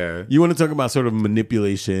 Yeah. You want to talk about sort of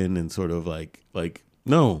manipulation and sort of like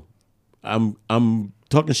no, I'm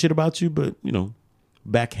talking shit about you, but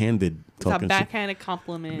backhanded It's a talking backhanded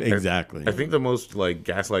compliment. shit. Exactly. I think the most like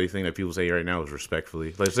gaslighty thing that people say right now is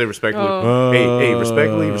respectfully. Like say respectfully. Oh. Hey,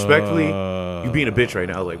 respectfully. You being a bitch right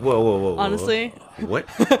now. Like, whoa. Honestly, What?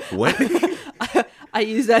 What? I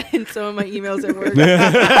use that in some of my emails at work.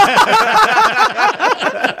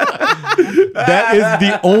 That is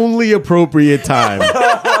the only appropriate time.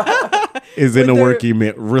 Is in a working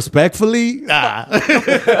minute. Respectfully,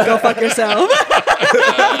 Go fuck yourself.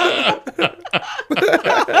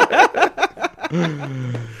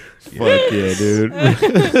 fuck yeah, dude.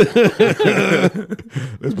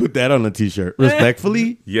 Let's put that on a t-shirt.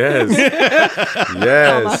 Respectfully, Yes.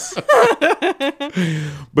 Yes.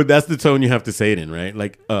 but that's the tone you have to say it in, right?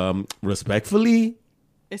 Like, respectfully,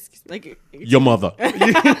 It's like your mother.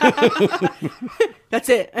 that's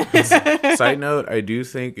it. Side note, I do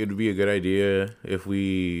think it would be a good idea if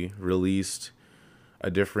we released a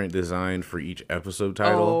different design for each episode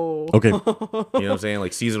title. Oh, Okay. You know what I'm saying?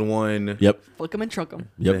 Like season 1. Yep. flick 'em and truck 'em.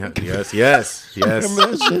 Yep. Yes, yes, yes.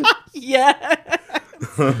 Yeah.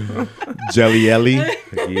 Jelly Ellie.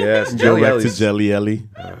 Yes. Go Jelly back to Ellies. Jelly Ellie.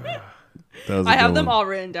 That was a I have good them one. all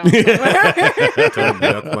written down somewhere. Don't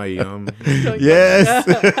duck my yum. Yes.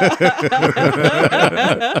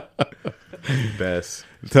 Best.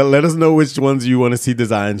 Let us know which ones you want to see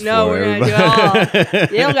designs No, for. we're gonna do it all.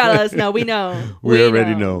 You don't gotta let us know. We know. We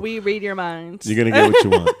already know. We read your minds. You're gonna get what you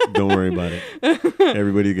want. Don't worry about it.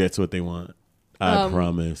 Everybody gets what they want. I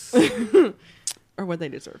promise. or what they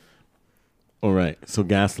deserve. All right. So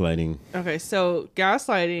gaslighting. Okay, so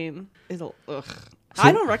gaslighting is ugh.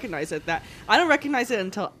 I don't recognize it I don't recognize it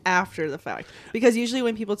until after the fact, because usually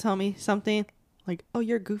when people tell me something like, "Oh,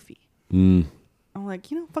 you're goofy," I'm like,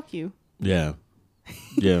 fuck you. Yeah.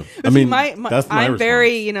 Yeah. I mean, that's my I'm response.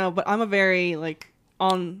 very, but I'm a very like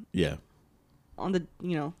on Yeah. the,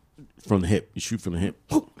 From the hip. You shoot from the hip.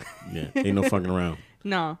 Yeah. Ain't no fucking around.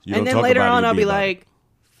 no. You don't And then talk later about it, on, you I'll be be about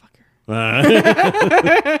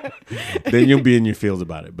like, Then you'll be in your feels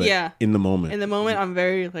about it. But Yeah. in the moment. in the moment, I'm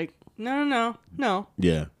very like, no,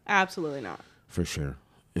 yeah. absolutely not. For sure.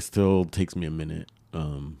 It still takes me a minute.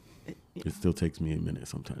 Yeah. It still takes me a minute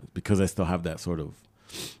sometimes because I still have that sort of.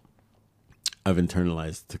 I've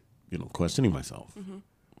internalized to questioning myself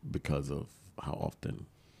because of how often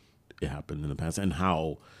it happened in the past and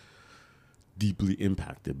how deeply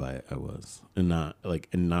impacted by it I was, and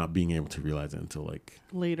not being able to realize it until like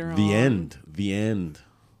Later the on. end,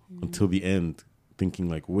 until the end, thinking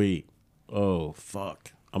like, wait, oh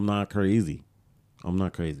fuck, I'm not crazy. And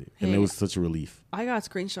Hey. it was such a relief. I got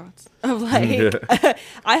screenshots of like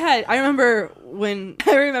I remember when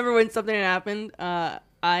something had happened.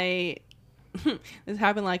 This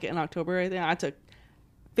happened like in October. I think I took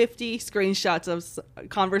 50 screenshots of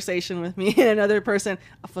conversation with me and another person.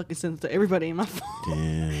 I fucking sent it to everybody in my phone.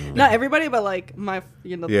 Damn. Not everybody, but like my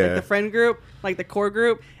like the friend group, like the core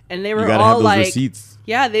group, and they You were gotta all have those like, receipts.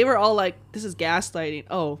 yeah, they were all like, this is gaslighting.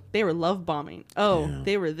 Oh, they were love bombing. Oh, Yeah.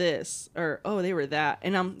 they were this, or oh, they were that.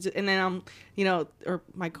 And then I'm, or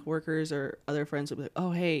my coworkers or other friends would be like,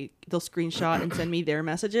 oh, hey, they'll screenshot and send me their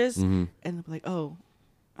messages, and they'll be like, oh,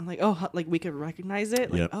 I'm like, oh, like we could recognize it.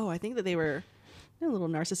 Like, Yep. oh, I think that they're a little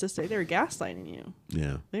narcissistic. They were gaslighting you.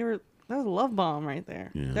 Yeah. That was a love bomb right there.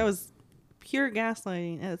 Yeah. That was pure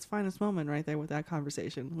gaslighting at its finest moment right there with that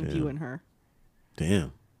conversation with Yeah. you and her.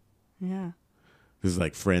 Damn. Yeah. This is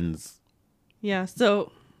like friends. Yeah.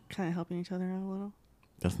 So kind of helping each other out a little.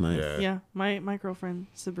 That's nice. Yeah. Yeah. My girlfriend,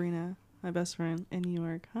 Sabrina, my best friend in New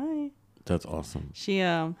York. Hi. That's awesome. She,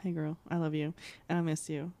 hey girl, I love you and I miss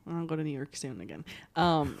you. I'll go to New York soon again.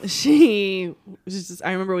 She was just,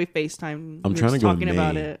 I remember we FaceTimed. I'm we trying were to go talking in May.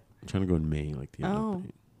 about it. I'm trying to go in May, like the end of May.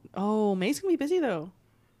 Oh, May's gonna be busy though.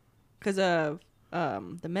 Because of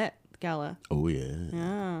the Met Gala. Oh yeah.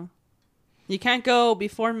 Yeah. You can't go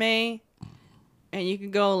before May, and you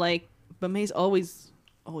can go but May's always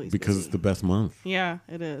Because busy. it's the best month. Yeah,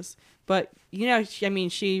 it is. But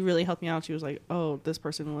she really helped me out. She was like, "Oh, this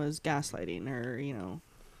person was gaslighting," or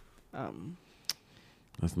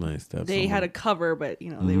That's nice. they had a cover, but they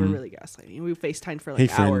were really gaslighting. We FaceTimed for Hey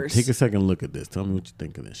friend, hours. take a second look at this. Tell me what you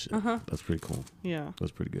think of this shit. That's pretty cool. Yeah,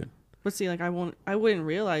 That's pretty good. but see, I wouldn't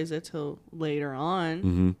realize it till later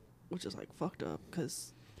on, which is fucked up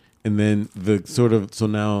because. And then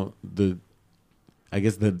I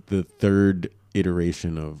guess the third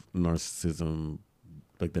iteration of narcissism,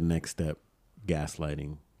 like the next step,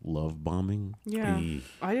 gaslighting, love bombing. Yeah,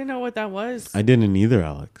 I didn't know what that was. I didn't either,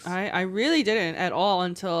 Alex. I really didn't at all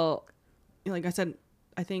until, like I said,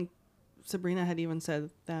 I think Sabrina had even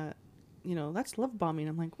said that, that's love bombing.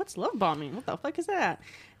 I'm like, what's love bombing? What the fuck is that?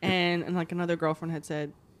 And like another girlfriend had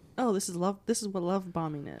said, oh, this is love. This is what love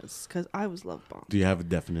bombing is, because I was love bombed. Do you have a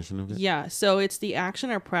definition of it? Yeah, so it's the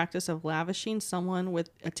action or practice of lavishing someone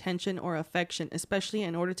with attention or affection, especially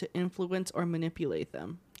in order to influence or manipulate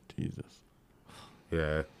them. Jesus.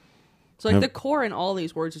 Yeah. So the core in all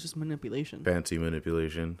these words is just manipulation. Fancy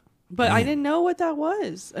manipulation. But I didn't know what that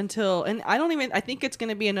was until, and I think it's going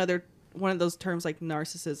to be another one of those terms like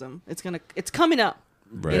narcissism. It's coming up,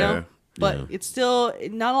 Right. you know, Yeah. but Yeah. it's still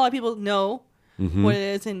not a lot of people know Mm-hmm. what it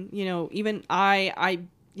is, and even I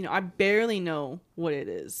barely know what it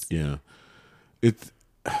is. Yeah. It's.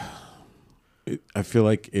 I feel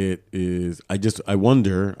like it is. I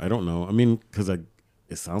wonder. I don't know. I mean, because it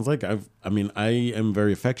sounds like I am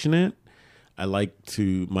very affectionate. I like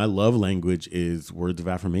to. My love language is words of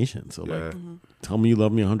affirmation. So Yeah. like, tell me you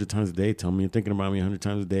love me 100 times a day. Tell me you're thinking about me 100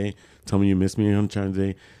 times a day. Tell me you miss me 100 times a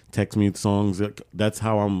day. Text me songs. That's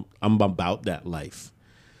how I'm about that life.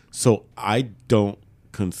 So I don't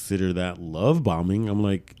consider that love bombing. I'm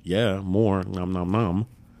like, yeah, more nom nom nom.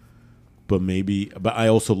 But I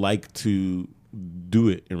also like to do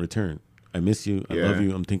it in return. I miss you. I love Yeah.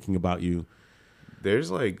 you. I'm thinking about you.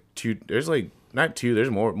 There's like two. There's like not two. There's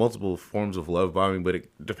multiple forms of love bombing, but it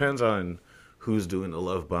depends on who's doing the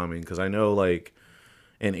love bombing. Because I know like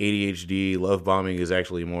in ADHD, love bombing is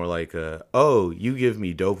actually more like you give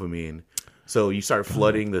me dopamine. So you start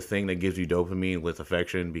flooding the thing that gives you dopamine with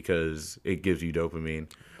affection because it gives you dopamine.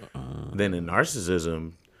 Then in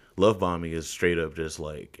narcissism, love bombing is straight up just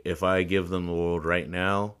like, if I give them the world right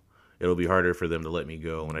now, it'll be harder for them to let me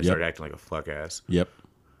go when I start acting like a fuck ass. Yep.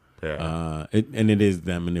 Yeah. And it is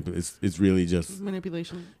that it's really just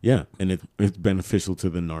Manipulation. yeah, and it's beneficial to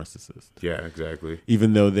the narcissist. Yeah, exactly.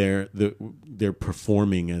 Even though they're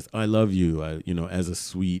performing as I love you, as a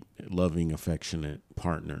sweet, loving, affectionate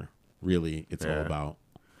partner. Really, it's all about.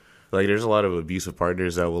 Like, there's a lot of abusive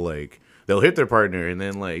partners that will like, they'll hit their partner and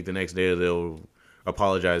then like the next day they'll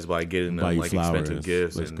apologize by getting Buy them you like flowers. expensive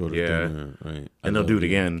gifts Let's and go to dinner, right? and they'll do it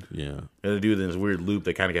again. Yeah. And they'll do it in this weird loop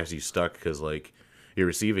that kind of gets you stuck because like you're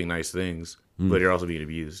receiving nice things, but you're also being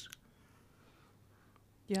abused.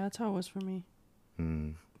 Yeah, that's how it was for me.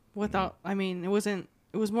 Without, I mean, it was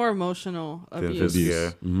more emotional abuse.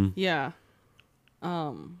 Yeah. Yeah.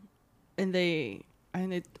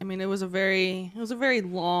 It was a very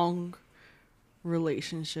long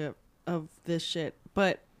relationship of this shit.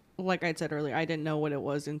 But like I said earlier, I didn't know what it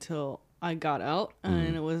was until I got out,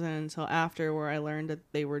 and it wasn't until after where I learned that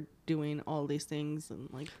they were doing all these things and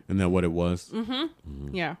like. Isn't that what it was?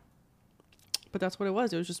 Yeah. But that's what it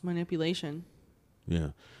was. It was just manipulation. Yeah,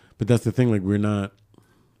 but that's the thing. Like,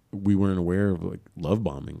 we weren't aware of like love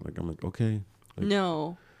bombing. Like, I'm like, okay. Like,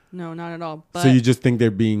 No, not at all. But so you just think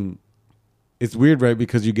they're being. It's weird, right?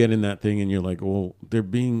 Because you get in that thing and you're like, well,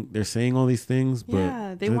 they're saying all these things, but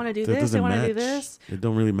yeah, they want to do this. They doesn't want to do match. this. It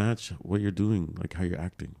don't really match what you're doing, like how you're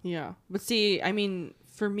acting. Yeah. But see, I mean,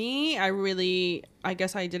 for me, I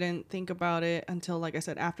guess I didn't think about it until, like I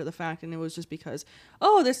said, after the fact. And it was just because,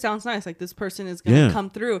 oh, this sounds nice. Like, this person is going to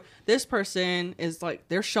come through. This person is like,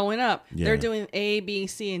 they're showing up. Yeah. They're doing A, B,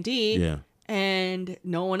 C, and D. Yeah. And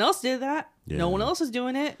no one else did that. Yeah. No one else is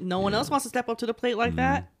doing it. No one else wants to step up to the plate like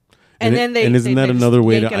that. And then isn't that just another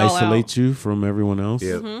way yank to it all out. isolate you from everyone else?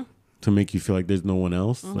 Yeah. To make you feel like there's no one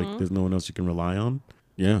else, like there's no one else you can rely on.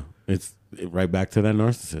 Yeah, it's right back to that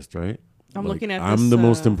narcissist, right? I'm Like, looking at I'm this, the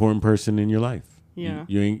most important person in your life. Yeah.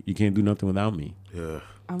 You can't do nothing without me. Yeah.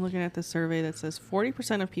 I'm looking at the survey that says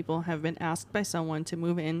 40% of people have been asked by someone to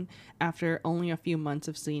move in after only a few months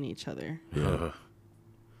of seeing each other. Yeah.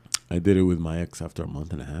 I did it with my ex after a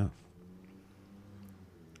month and a half.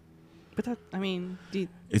 But that, I mean,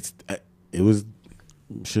 It was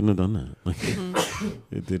shouldn't have done that. Like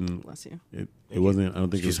it didn't. bless you. It wasn't. I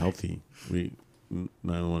don't think it was healther.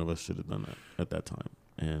 Neither one of us should have done that at that time.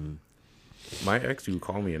 And My ex would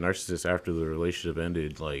call me a narcissist after the relationship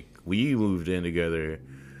ended. Like, we moved in together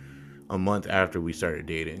a month after we started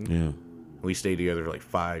dating. yeah, We stayed together for like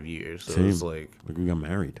 5 years. So Same. it was like, we got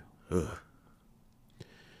married. ugh.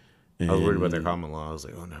 I was worried about their common law. I was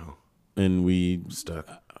like, oh no, And we, I'm stuck.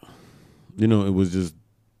 it was just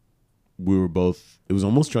we were both. It was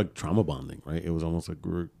almost like trauma bonding, right? It was almost like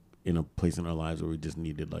we were in a place in our lives where we just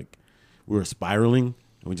needed we were spiraling,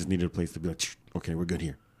 and we just needed a place to be like, okay, we're good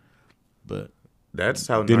here. But That's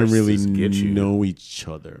how didn't really narcissists get you. know each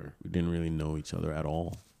other. We didn't really know each other at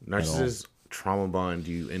all. Narcissists trauma bond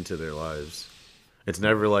you into their lives. It's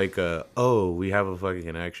never like, oh, we have a fucking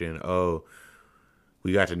connection. Oh,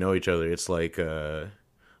 we got to know each other. It's like they'll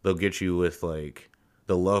get you with like,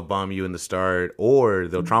 they'll love bomb you in the start, or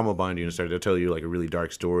they'll trauma bond you in the start. They'll tell you like a really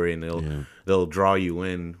dark story, and they'll draw you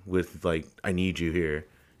in with like, I need you here,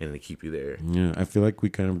 and they keep you there. Yeah, I feel like we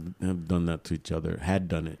kind of have done that to each other. Had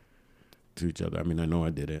done it to each other. I mean, I know I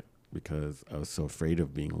did it because I was so afraid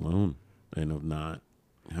of being alone and of not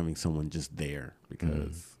having someone just there.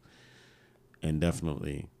 Because, and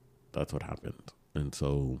definitely, that's what happened. And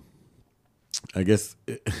so, I guess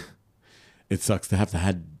it sucks to have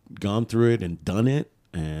had gone through it and done it,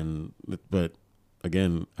 but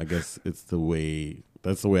again, I guess it's the way.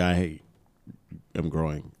 That's the way I am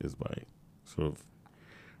growing, is by sort of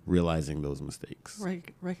realizing those mistakes. Right,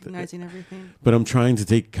 recognizing everything. But I'm trying to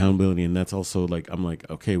take accountability, and that's also like, I'm like,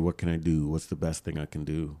 okay, what can I do? What's the best thing I can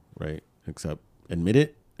do, right? Except admit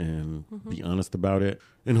it and be honest about it,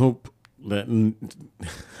 and hope that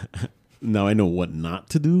now I know what not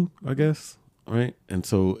to do, I guess, right? And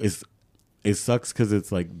so it sucks because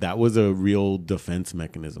it's like that was a real defense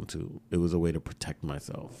mechanism too. It was a way to protect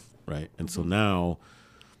myself, right? And so now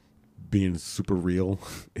being super real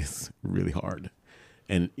is really hard.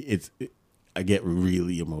 And I get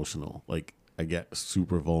really emotional. Like, I get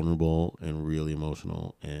super vulnerable and really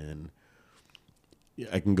emotional. And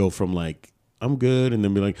I can go from like, I'm good, and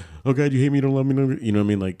then be like, oh God, you hate me, you don't love me, you know what I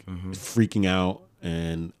mean? Like freaking out.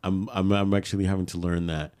 And I'm actually having to learn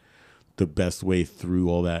that the best way through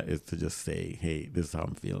all that is to just say, hey, this is how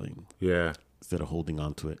I'm feeling. Yeah. Instead of holding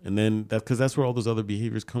on to it. And then because that's where all those other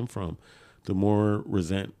behaviors come from. The more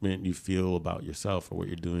resentment you feel about yourself or what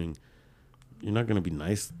you're doing, you're not going to be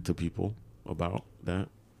nice to people about that.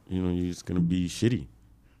 You know, you're just going to be shitty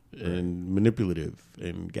and manipulative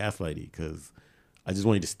and gaslighty because I just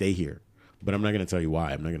want you to stay here. But I'm not going to tell you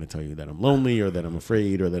why. I'm not going to tell you that I'm lonely or that I'm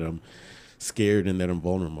afraid or that I'm scared and that I'm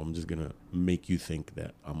vulnerable. I'm just going to make you think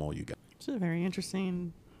that I'm all you got. It's a very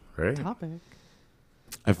interesting topic.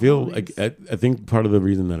 I feel like I think part of the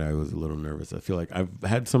reason that I was a little nervous, I feel like I've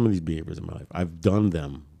had some of these behaviors in my life. I've done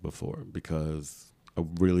them before because I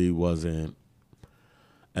really wasn't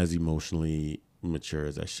as emotionally mature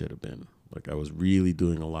as I should have been. Like, I was really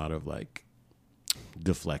doing a lot of like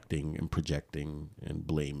deflecting and projecting and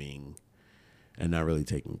blaming and not really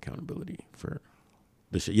taking accountability for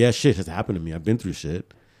the shit. Yeah, shit has happened to me. I've been through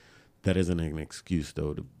shit. That isn't an excuse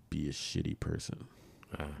though to be a shitty person.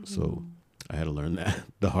 So I had to learn that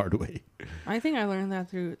the hard way. I think I learned that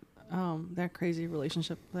through that crazy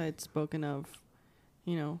relationship that I'd spoken of,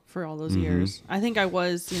 you know, for all those years. I think I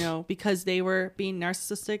was, you know, because they were being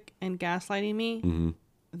narcissistic and gaslighting me,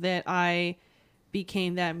 that I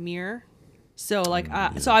became that mirror. So like,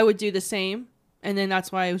 so I would do the same. And then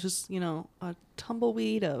that's why it was just, you know, a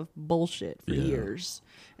tumbleweed of bullshit for years.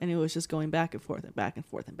 And it was just going back and forth and back and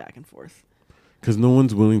forth and back and forth. Because no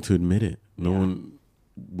one's willing to admit it. No one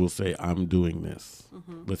will say, I'm doing this.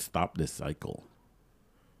 Let's stop this cycle.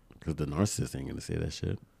 Because the narcissist ain't going to say that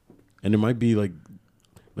shit. And it might be like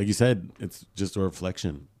you said, it's just a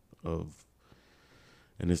reflection of,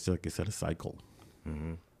 and it's like I said, a cycle.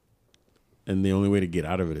 And the only way to get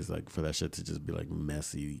out of it is like for that shit to just be like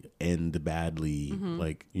messy, end badly,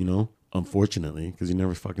 like, you know, unfortunately, because you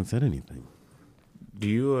never fucking said anything. Do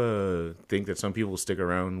you think that some people stick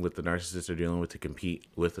around with the narcissist they're dealing with to compete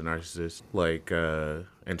with the narcissist? Like,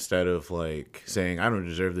 instead of like saying, I don't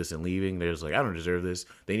deserve this and leaving, they're just like, I don't deserve this.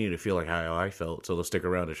 They need to feel like how I felt. So they'll stick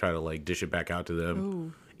around to try to like dish it back out to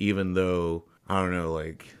them. Even though, I don't know,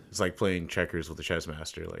 like, it's like playing checkers with the chess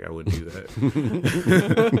master. Like, I wouldn't do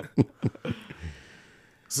that.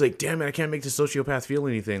 It's like, damn it, I can't make the sociopath feel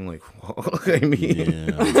anything. Like, well, I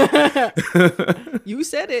mean, You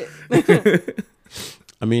said it.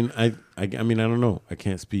 I mean, I mean, I don't know. I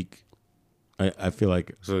can't speak. I feel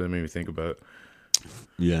like. So that made me think about.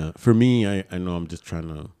 Yeah, for me, I know I'm just trying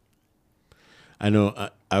to. I know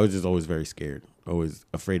I was just always very scared, always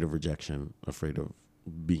afraid of rejection, afraid of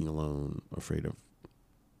being alone, afraid of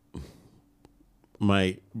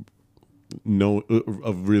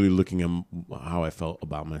of really looking at how I felt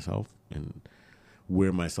about myself and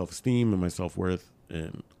where my self-esteem and my self-worth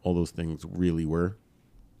and all those things really were.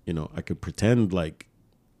 You know, I could pretend like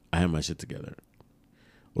I had my shit together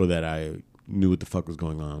or that I knew what the fuck was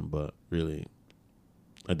going on, but really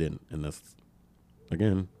I didn't. And that's,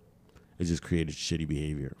 again, it just created shitty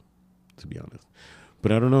behavior, to be honest.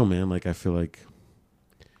 But I don't know, man. Like, I feel like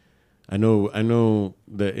I know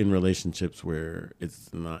that in relationships where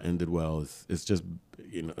it's not ended well, it's just,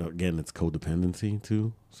 you know, again, it's codependency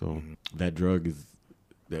too. So that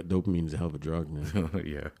dopamine is a hell of a drug, man.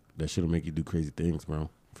 Yeah. That shit'll make you do crazy things, bro,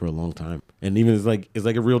 for a long time. And even it's like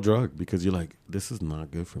a real drug because you're like, this is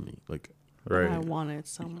not good for me. Like, right. I want it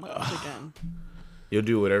so much again. You'll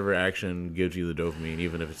do whatever action gives you the dopamine,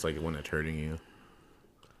 even if it's like one that's hurting you.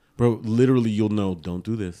 Bro, literally, you'll know, don't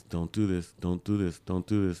do this, don't do this, don't do this, don't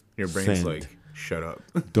do this. Your brain's Send. like, shut up.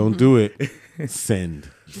 Don't do it. Send.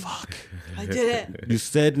 Fuck. I did it. You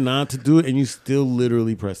said not to do it, and you still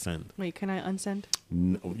literally press send. Wait, can I unsend?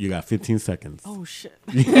 No, you got 15 seconds. Oh, shit.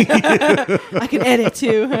 I can edit,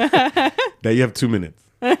 too. That you have 2 minutes.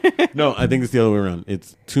 No, I think it's the other way around.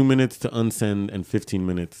 It's 2 minutes to unsend and 15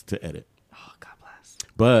 minutes to edit. Oh, God bless.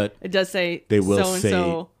 But It does say they will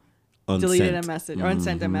so-and-so. deleted a unsent. message or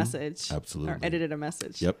unsent a message. Absolutely. Or edited a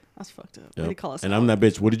message. Yep. That's fucked up. Yep. They call us and out. I'm that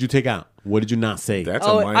bitch. What did you take out? What did you not say? That's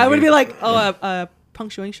Oh, a mind I would game. be like,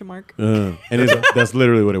 punctuation mark. And that's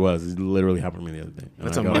literally what it was. It literally happened to me the other day. And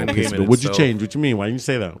That's I a got mind all game pissed, in but what'd you itself. change? What you mean? Why didn't you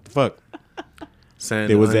say that? What the fuck? Send,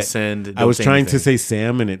 There was that- unsend. I don't was say trying to anything. say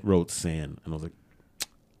Sam and it wrote San. And I was like,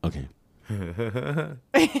 okay.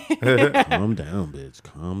 Calm down, bitch.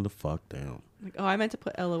 Calm the fuck down. Like, oh, I meant to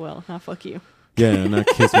put LOL. Nah, fuck you. Yeah, and I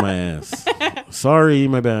kissed my ass. Sorry,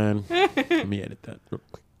 my bad. Let me edit that real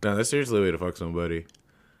quick. No, that's seriously a way to fuck somebody.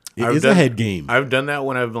 It's a head game. I've done that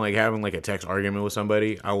when I've been like having like a text argument with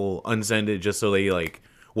somebody. I will unsend it just so they like,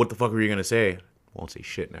 what the fuck were you gonna say? Won't say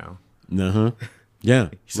shit now. Uh-huh. Yeah.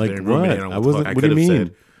 sit Like there and what? ruminate on I what the wasn't. fuck I What do you could've mean?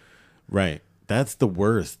 said. Right. That's the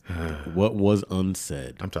worst. What was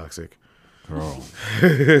unsaid, I'm toxic. girl?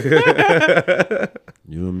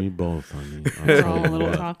 You and me both, honey. We're all a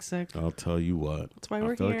little toxic. I'll tell you what. That's why I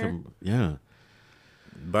we're feel like here. yeah.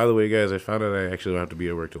 By the way, guys, I found out I actually don't have to be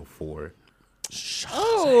at work till 4.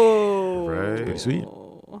 Oh. Right. Pretty sweet.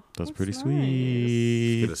 That's pretty nice.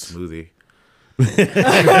 sweet. Get a smoothie.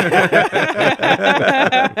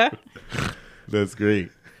 That's great.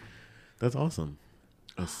 That's awesome.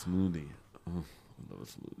 A smoothie. Oh, I love a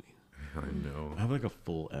smoothie. I know. I have like a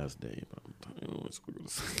full ass day, but I'm tired. I just go to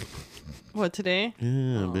sleep. What, today?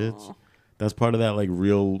 Yeah, bitch. That's part of that like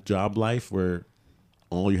real job life where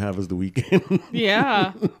all you have is the weekend.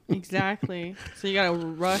 Yeah, exactly. So you gotta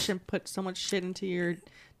rush and put so much shit into your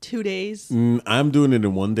 2 days. I'm doing it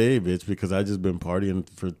in one day, bitch, because I just been partying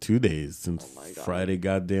for 2 days since Oh my God. Friday.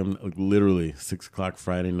 Goddamn, like literally 6:00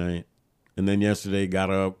 Friday night, and then yesterday got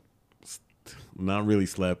up, not really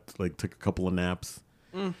slept, like took a couple of naps,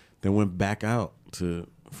 then went back out to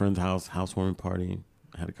a friend's housewarming party.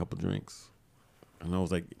 Had a couple drinks, and I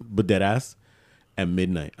was like, but dead ass. At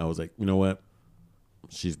midnight, I was like, you know what?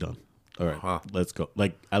 She's done. All right, Huh. let's go.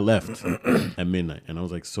 Like I left at midnight, and I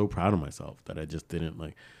was like so proud of myself that I just didn't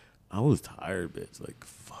like. I was tired, bitch. Like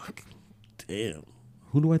fuck, damn.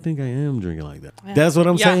 Who do I think I am drinking like that? Yeah. That's what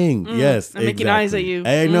I'm Yeah. saying. Yes, I'm making eyes at exactly. you.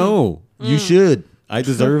 I know you should. I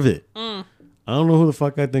deserve it. I don't know who the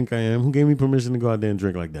fuck I think I am. Who gave me permission to go out there and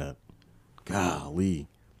drink like that? Golly.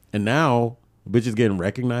 And now bitch is getting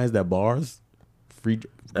recognized at bars. Free.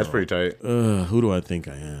 That's pretty tight. Who do I think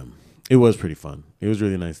I am? It was pretty fun. It was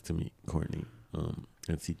really nice to meet Courtney, and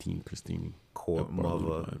CT and Christine. Court at Bar mother.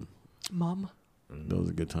 Woodbine. Mom. That was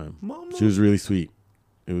a good time. Mama. She was really sweet.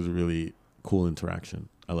 It was a really cool interaction.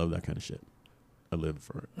 I love that kind of shit. I live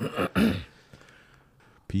for it.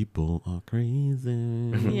 People are crazy.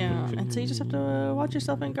 Yeah, and so you just have to watch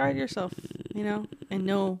yourself and guard yourself, you know, and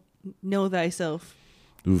know thyself.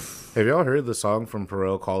 Oof. Have y'all heard the song from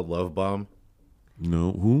Pharrell called Love Bomb?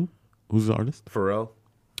 No. Who? Who's the artist? Pharrell?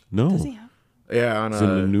 No. Does he have? Yeah, on Is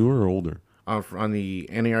it newer or older? on the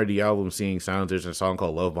NARD album Seeing Sounds, there's a song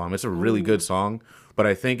called Love Bomb. It's a really good song, but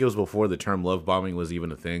I think it was before the term love bombing was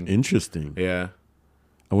even a thing. Interesting. Yeah.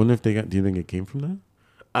 I wonder if they got. Do you think it came from that?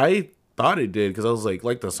 I thought it did because I was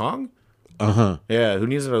like the song? Yeah, who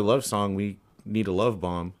needs a love song? We need a love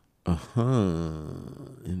bomb.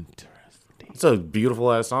 Interesting. It's a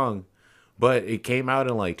beautiful ass song, but it came out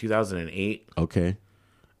in like 2008, Okay.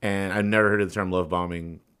 and I never heard of the term love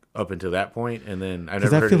bombing up until that point, and then I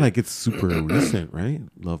Because never I heard feel it. like it's super recent, right?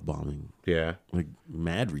 Love bombing, Yeah. like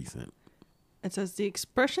mad recent. It says the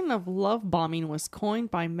expression of love bombing was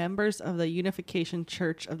coined by members of the Unification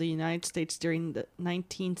Church of the United States during the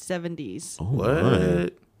 1970s. Oh, What? my.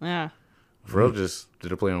 Yeah. Pharrell just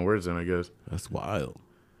did a play on words then, I guess. That's wild.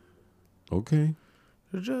 Okay.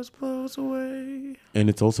 It just blows away. And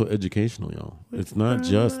it's also educational, y'all. It's not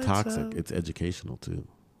just toxic; it's educational too.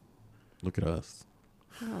 Look at us.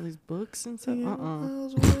 All these books and stuff.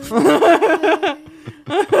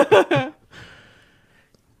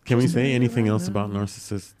 Can we say anything else about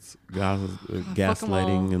narcissists,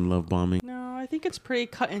 gaslighting, all. and love bombing? No, I think it's pretty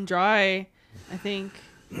cut and dry. I mean,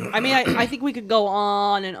 I think we could go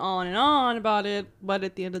on and on and on about it, but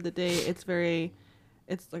at the end of the day, it's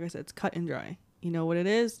like I said, it's cut and dry. You know what it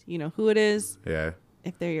is. You know who it is. Yeah.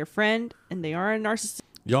 If they're your friend and they are a narcissist.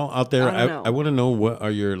 Y'all out there, I don't know. I want to know what are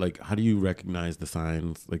your like. How do you recognize the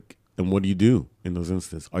signs? Like, and what do you do in those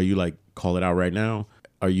instances? Are you like call it out right now?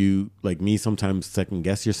 Are you like me? Sometimes second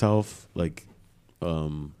guess yourself. Like,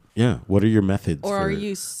 yeah. What are your methods? Or are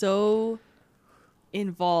you so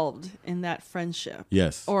involved in that friendship?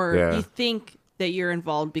 Yes. Or Yeah. you think that you're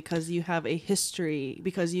involved because you have a history,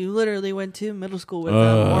 because you literally went to middle school with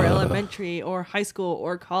them, or elementary, or high school,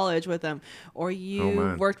 or college with them, or you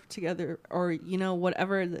man. worked together, or, you know,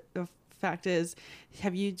 whatever the fact is.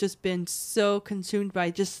 Have you just been so consumed by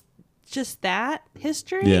just just that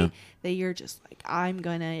history, Yeah. that you're just like, I'm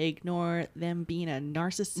gonna ignore them being a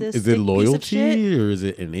narcissistic Is it piece of shit. loyalty or is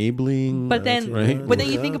it enabling? But then, right. but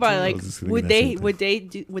then you think about it, I like, was just thinking would that they same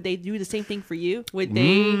thing. would they do the same thing for you? Would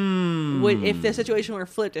they would if the situation were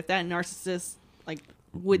flipped? If that narcissist, like,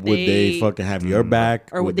 would they fucking have your back,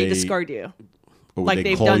 or would they discard you, or would like they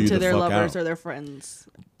they've call done you to the their fuck lovers out? or their friends?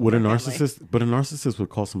 Would a their narcissist? But a narcissist would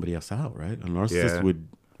call somebody else out, right? A narcissist Yeah. would,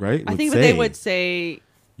 right? I would think say, they would say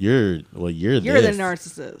You're you're this. the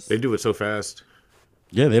narcissist. They do it so fast.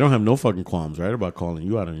 Yeah, they don't have no fucking qualms, right, about calling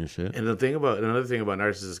you out on your shit. And another thing about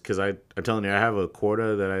narcissists, because I'm telling you, I have a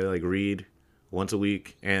quota that I like read once a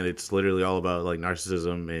week, and it's literally all about like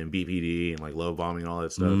narcissism and BPD and like love bombing and all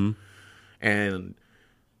that stuff. And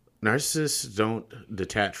narcissists don't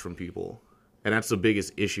detach from people, and that's the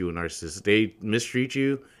biggest issue with narcissists. They mistreat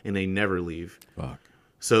you and they never leave. Fuck.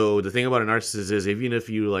 So the thing about a narcissist is, even if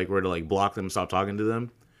you like were to like block them, stop talking to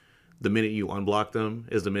them, the minute you unblock them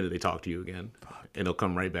is the minute they talk to you again, and they'll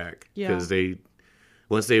come right back because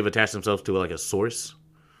once they've attached themselves to like a source,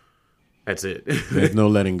 that's it. There's no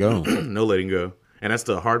letting go. No letting go. And that's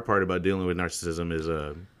the hard part about dealing with narcissism is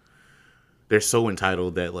they're so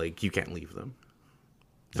entitled that like you can't leave them.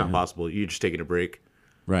 It's not possible. You're just taking a break.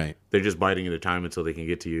 Right. They're just biding their time until they can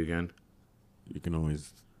get to you again.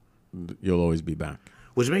 You'll always be back.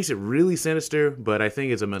 Which makes it really sinister, but I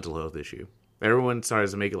think it's a mental health issue. Everyone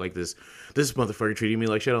starts to make it like this motherfucker treating me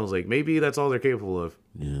like shit. I was like, maybe that's all they're capable of.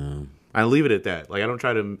 Yeah. I leave it at that. Like, I don't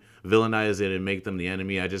try to villainize it and make them the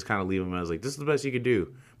enemy. I just kind of leave them as like, this is the best you could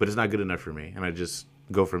do, but it's not good enough for me. And I just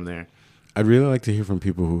go from there. I'd really like to hear from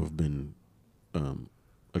people who have been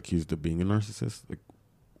accused of being a narcissist. Like,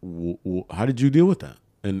 how did you deal with that?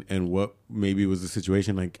 And what maybe was the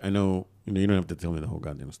situation? Like, I know, you don't have to tell me the whole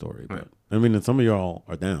goddamn story, but Right. I mean, and some of y'all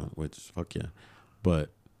are down, which fuck yeah.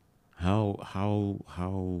 But how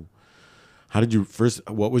did you first?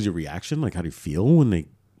 What was your reaction? Like, how do you feel when they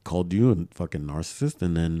called you a fucking narcissist?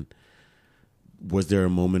 And then was there a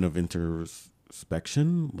moment of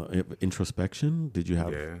introspection? Did you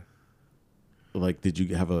have did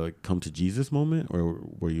you have a come to Jesus moment, or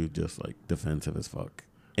were you just like defensive as fuck?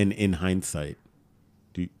 And in hindsight,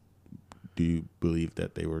 do you believe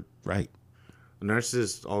that they were right?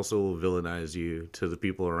 Narcissists also will villainize you to the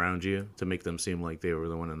people around you to make them seem like they were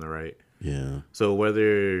the one in the right. Yeah. So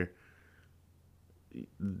whether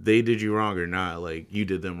they did you wrong or not, like, you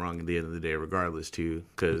did them wrong at the end of the day, regardless, too,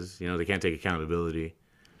 because they can't take accountability.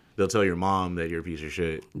 They'll tell your mom that you're a piece of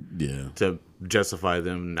shit. Yeah. To justify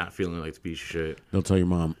them not feeling like the piece of shit. They'll tell your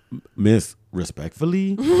mom, Miss,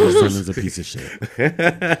 respectfully, your son is a piece of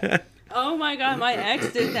shit. Oh my god, my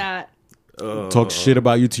ex did that. Talk shit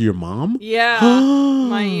about you to your mom? Yeah,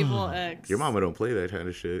 my evil ex. Your mama don't play that kind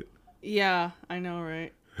of shit. Yeah, I know,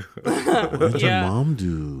 right? What did your Yeah. mom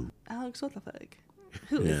do? Alex, what the fuck?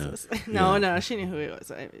 Who Yeah. is this? No, she knew who it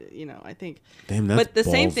was. I think. Damn, that's But the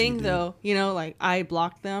same ballsy, thing, dude. though, like, I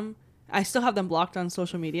blocked them. I still have them blocked on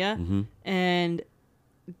social media. Mm-hmm. And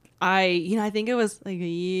I think it was like a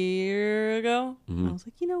year ago. Mm-hmm. I was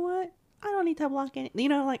like, you know what? I don't need to block any.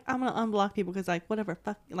 Like, I'm going to unblock people because, like, whatever.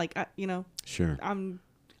 Fuck. Like, Sure. I'm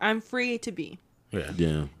free to be. Yeah.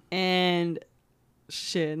 Yeah. And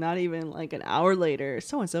shit, not even like an hour later,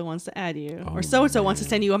 so-and-so wants to add you. Or so-and-so wants to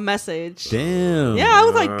send you a message. Damn. Yeah, I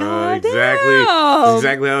was like, God exactly. damn. That's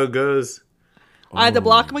exactly how it goes. I had to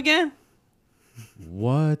block him again.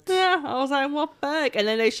 What? Yeah, I was like, well, fuck. And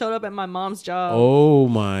then they showed up at my mom's job. Oh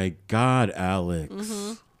my God, Alex.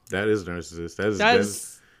 Mm-hmm. That is narcissist. That That is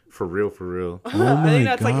is- for real, for real. Oh my I think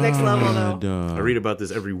that's like next level, though. God. I read about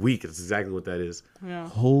this every week. That's exactly what that is. Yeah.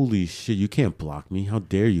 Holy shit, you can't block me. How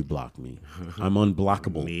dare you block me? I'm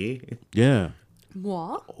unblockable. Me? Yeah.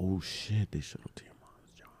 What? Oh shit, they showed up to your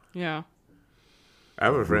mom's job. Yeah. I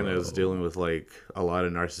have a friend that was dealing with like a lot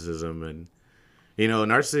of narcissism, and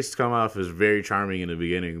narcissists come off as very charming in the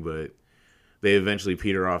beginning, but they eventually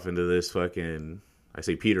peter off into this fucking, I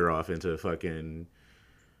say peter off into fucking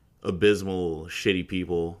abysmal, shitty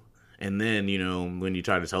people. And then, when you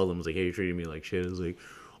try to tell them, it's like, hey, you're treating me like shit. It's like,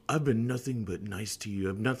 I've been nothing but nice to you.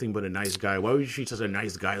 I'm nothing but a nice guy. Why would you treat such a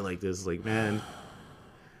nice guy like this? It's like, man,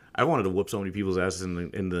 I wanted to whoop so many people's asses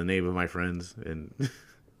in the name of my friends. And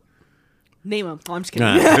Name him. Oh, I'm just kidding.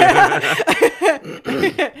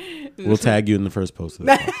 We'll tag you in the first post of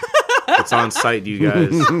this. it's on site, you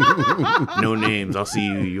guys. No names. I'll see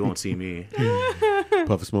you. You won't see me.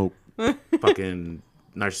 Puff of smoke. Fucking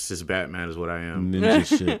narcissist Batman is what I am. Ninja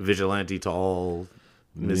shit. Vigilante to all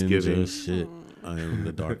Ninja misgivings. shit. I am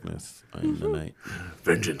the darkness. I am the night.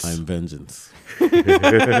 Vengeance. I am vengeance. You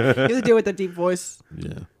have to deal with the deep voice.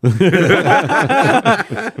 Yeah.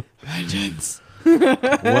 Vengeance.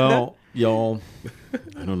 Well, Y'all,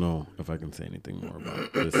 I don't know if I can say anything more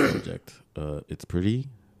about this subject. It's pretty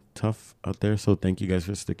tough out there. So thank you guys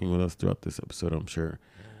for sticking with us throughout this episode. I'm sure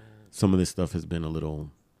some of this stuff has been a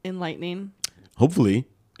little Enlightening. hopefully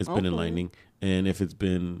it's been Hopefully. enlightening. And if it's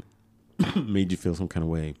been made you feel some kind of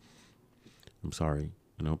way, I'm sorry.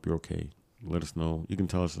 And I hope you're okay. Let us know. You can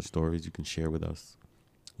tell us the stories. You can share with us.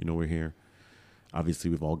 You know, we're here. Obviously,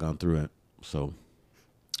 we've all gone through it. So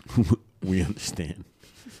we understand.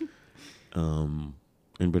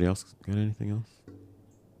 Anybody else got anything else?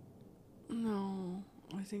 No,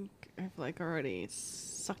 I think I've like already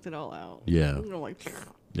sucked it all out. Yeah. You know, like,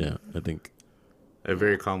 Yeah, I think. I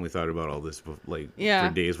very calmly thought about all this, Yeah.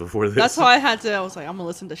 for days before this. that's why I had to. I was like, I'm gonna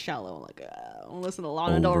listen to Shallow. I'm like, I'm gonna listen to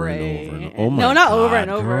Lana Del Over and Rey. over and over. Oh my no, not God, over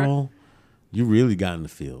and over. girl. You really got in the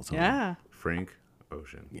feels. Huh? Yeah, Frank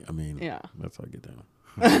Ocean. Yeah, I mean, Yeah. that's how I get down.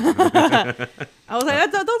 I was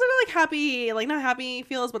like, those are like happy, like not happy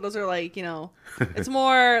feels, but those are like, you know, it's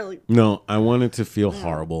more like, No, I wanted to feel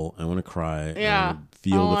horrible. I want to cry. Yeah. I wanna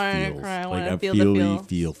feel I the wanna feels. cry. I Like wanna I feel the feel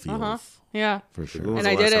feels. feels. yeah. For When sure. was And the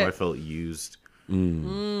I last did time it. I felt used?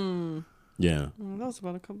 Yeah. That was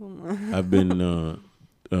about a couple. I've been,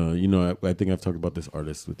 you know, I think I've talked about this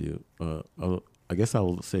artist with you. I guess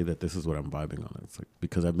I'll say that this is what I'm vibing on. It's like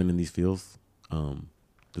because I've been in these feels.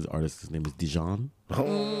 This artist, his name is Dijon.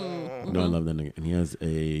 No, I love that nigga, and he has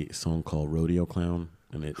a song called "Rodeo Clown,"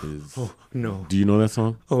 and it is. Oh no! Do you know that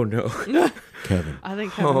song, Oh no! Kevin? I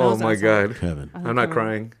think. Kevin Oh knows my that song. god! Kevin, I'm not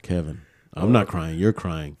crying. Kevin. I'm not crying. You're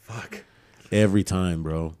crying Fuck. every time,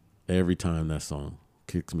 bro. Every time that song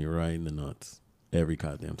kicks me right in the nuts. Every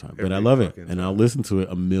goddamn time. But I Every love it, fucking and I'll listen to it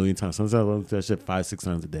a million times. Sometimes I listen to that shit 5-6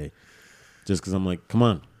 times a day, just because I'm like, come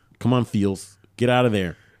on, feels, get out of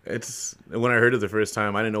there. It's when I heard it the first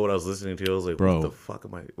time, I didn't know what I was listening to. I was like, Bro. "What the fuck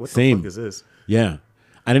am I? What Same. the fuck is this?" Yeah,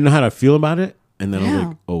 I didn't know how to feel about it, and then I was Yeah.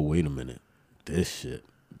 like, oh wait a minute, this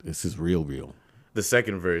is real. The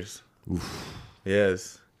second verse.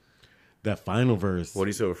 Yes. That final verse. What are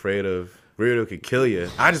you so afraid of? Weirdo could kill you.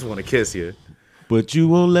 I just want to kiss you. But you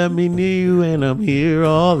won't let me near you, and I'm here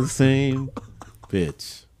all the same,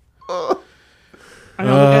 bitch. I'm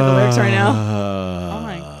gonna look at the lyrics right now. Uh, I'm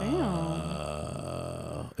like, damn.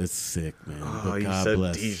 It's sick, man. Oh, But you God said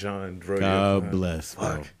bless. Dijon. Rodeo God Clown. bless,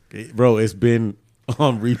 bro. Fuck. Bro, it's been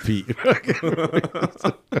on repeat.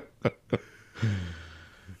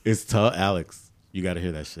 It's tough, Alex. You got to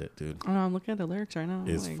hear that shit, dude. I know, I'm looking at the lyrics right now. I'm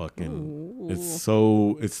It's like, fucking. ooh. It's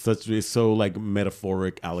so like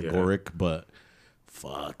metaphoric, allegoric, but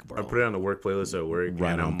fuck, bro. I put it on the work playlist at work,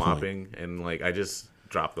 Right and on I'm point. mopping, and like I just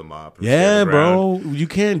drop the mop. and Yeah, stare at the ground. bro. You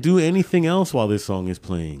can't do anything else while this song is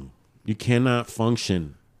playing. You cannot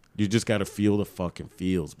function. You just got to feel the fucking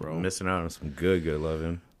feels, bro. Missing out on some good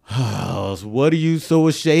loving. Oh, so what are you so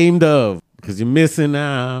ashamed of? Because you're missing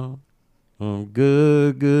out on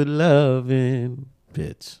good loving.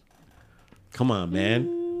 Bitch. Come on,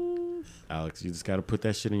 man. Alex, you just got to put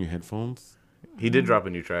that shit in your headphones. He did drop a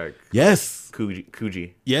new track, Yes.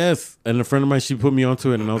 Coogee. Yes. And a friend of mine, she put me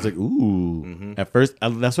onto it, and I was like, ooh. At first,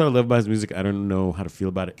 that's what I love about his music. I don't know how to feel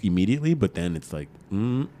about it immediately, but then it's like,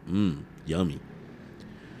 yummy.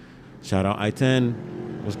 Shout out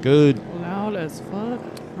I-10. What's good? Loud as fuck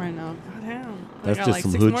right now. Goddamn. That's I got just like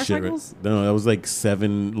some 6 hood more shit. cycles? Right? No, that was like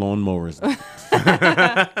 7 lawnmowers.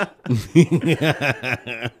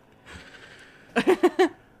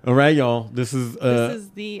 All right, y'all. This is This is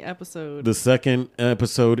the episode. the second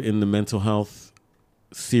episode in the mental health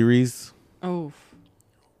series. Oh,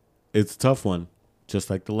 It's a tough one, just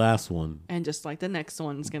like the last one. and just like the next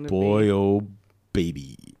one's gonna Boy, be. oh,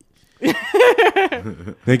 baby.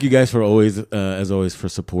 Thank you guys for always, as always, for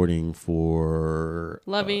supporting, for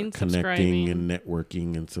Loving, connecting, subscribing. and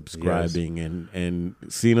networking, and subscribing, and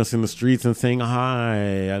seeing us in the streets and saying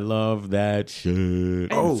hi. I love that shit.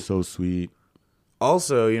 Oh. It's so sweet.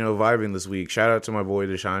 Also, vibing this week. Shout out to my boy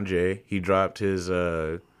Deshaun J. He dropped his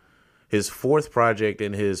 4th project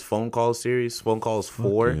in his phone call series, Phone Calls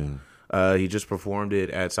 4. yeah. He just performed it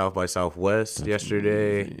at South by Southwest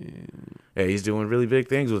yesterday. Amazing. Yeah, he's doing really big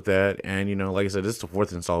things with that. And like I said, this is the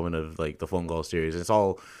 4th installment of like the Phone Call series. It's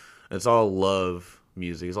all love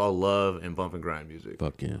music. It's all love and bump and grind music.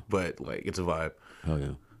 Fuck yeah. But like it's a vibe. Hell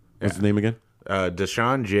yeah. What's his name again?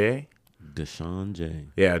 Deshaun J. Deshaun J.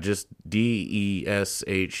 Yeah, just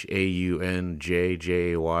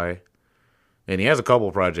DESHAUNJJAY. And he has a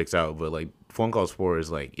couple projects out, but like Phone Calls 4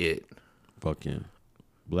 is like it. Fuck yeah.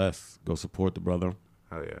 Bless. Go support the brother.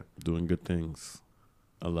 Hell yeah. Doing good things.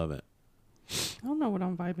 I love it. I don't know what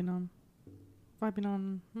I'm vibing on. I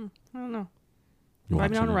don't know. You Vibing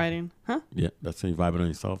watching on it? writing, huh? Yeah, that's how you vibing on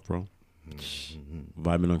yourself, bro.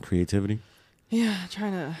 Vibing on creativity. Yeah,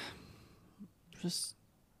 trying to just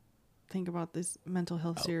think about this mental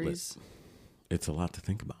health Outlet. series. It's a lot to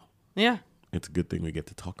think about. Yeah. It's a good thing we get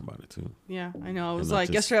to talk about it too. Yeah, I know. I was not like,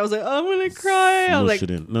 just yesterday I was like, oh, I'm going to cry. I was Smush like,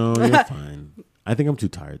 it in. No, you're fine. I think I'm too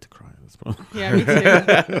tired to cry. That's probably. yeah, me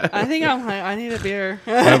too. I think I'm like, I need a beer.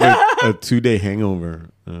 I have a 2-day hangover,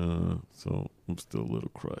 so I'm still a little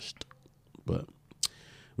crushed. But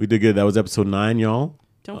we did good. That was episode 9, y'all.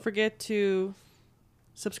 Don't forget to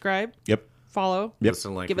subscribe, Yep. follow, Yep.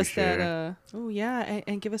 Listen, like, give us share. that. Oh yeah,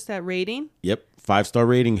 and give us that rating. Yep. 5-star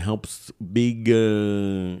rating helps big.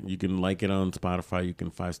 You can like it on Spotify. You can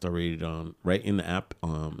 5-star rate it on right in the app.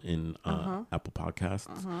 In Apple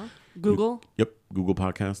Podcasts. Google. Yep, Google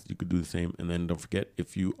Podcasts. You could do the same. And then don't forget,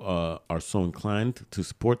 if you are so inclined to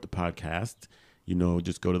support the podcast,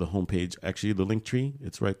 just go to the homepage. Actually, the link tree,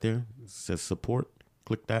 it's right there. It says support.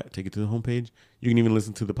 Click that, take it to the homepage. You can even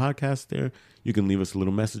listen to the podcast there. You can leave us a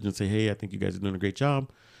little message and say, hey, I think you guys are doing a great job.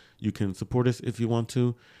 You can support us if you want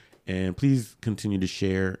to. And please continue to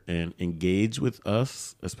share and engage with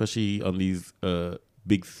us, especially on these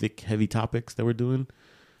big, thick, heavy topics that we're doing.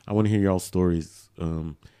 I want to hear y'all's stories.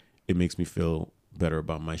 It makes me feel better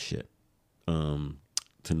about my shit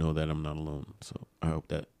to know that I'm not alone. So I hope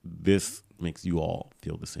that this makes you all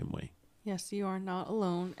feel the same way. Yes, you are not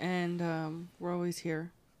alone, and we're always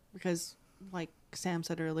here because, like Sam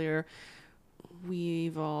said earlier,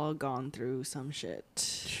 we've all gone through some shit.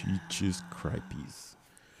 Cheeches, cripies.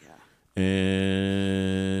 Yeah.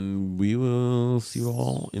 And we will see you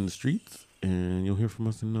all in the streets, and you'll hear from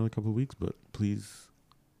us in another couple of weeks. But please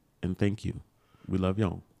and thank you. We love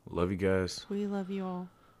y'all. Love you guys. We love you all.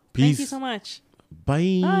 Peace. Thank you so much.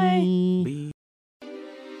 Bye. Bye. Bye.